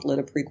the gauntlet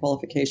of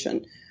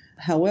pre-qualification.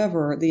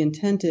 However, the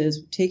intent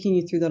is taking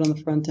you through that on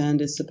the front end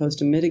is supposed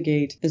to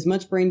mitigate as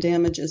much brain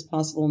damage as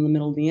possible in the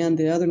middle and the end.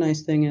 The other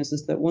nice thing is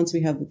that once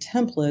we have the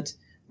template,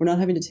 we're not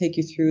having to take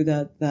you through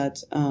that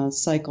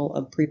cycle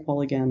of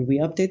pre-qual again. We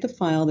update the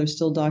file. There's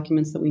still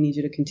documents that we need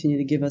you to continue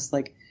to give us,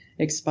 like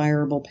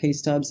expirable pay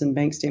stubs and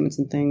bank statements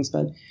and things,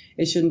 but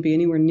it shouldn't be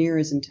anywhere near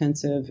as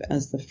intensive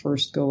as the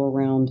first go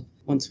around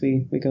once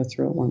we go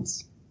through it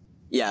once.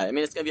 Yeah, I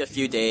mean, it's going to be a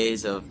few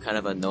days of kind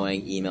of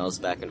annoying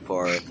emails back and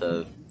forth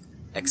of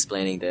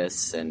explaining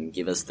this and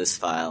give us this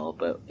file,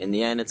 but in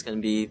the end, it's going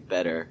to be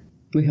better.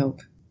 We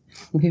hope.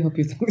 We hope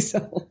you think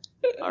so.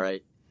 All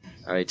right,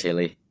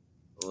 Taylor.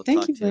 We'll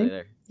Thank talk you, to you Blaine.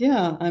 later.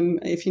 Yeah,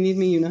 if you need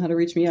me, you know how to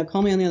reach me. Yeah,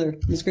 call me on the other.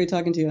 It was great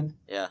talking to you.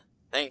 Yeah,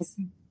 thanks.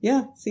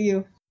 Yeah, see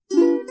you.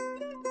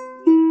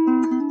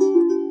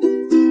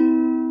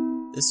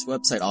 This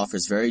website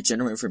offers very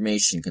general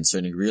information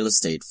concerning real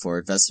estate for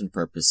investment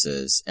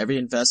purposes. Every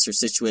investor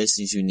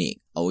situation is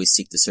unique. Always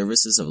seek the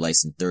services of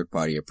licensed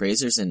third-party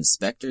appraisers and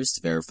inspectors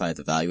to verify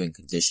the value and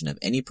condition of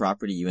any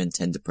property you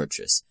intend to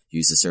purchase.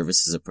 Use the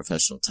services of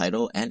professional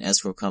title and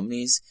escrow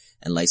companies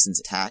and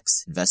licensed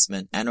tax,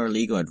 investment, and or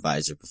legal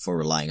advisor before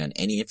relying on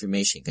any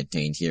information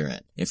contained herein.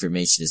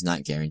 Information is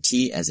not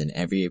guaranteed, as in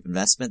every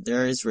investment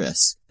there is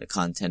risk. The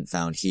content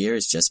found here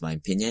is just my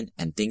opinion,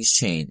 and things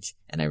change,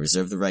 and I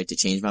reserve the right to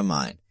change my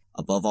mind.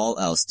 Above all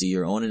else, do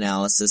your own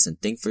analysis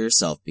and think for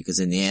yourself, because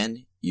in the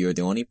end, you are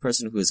the only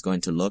person who is going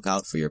to look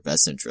out for your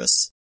best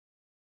interests.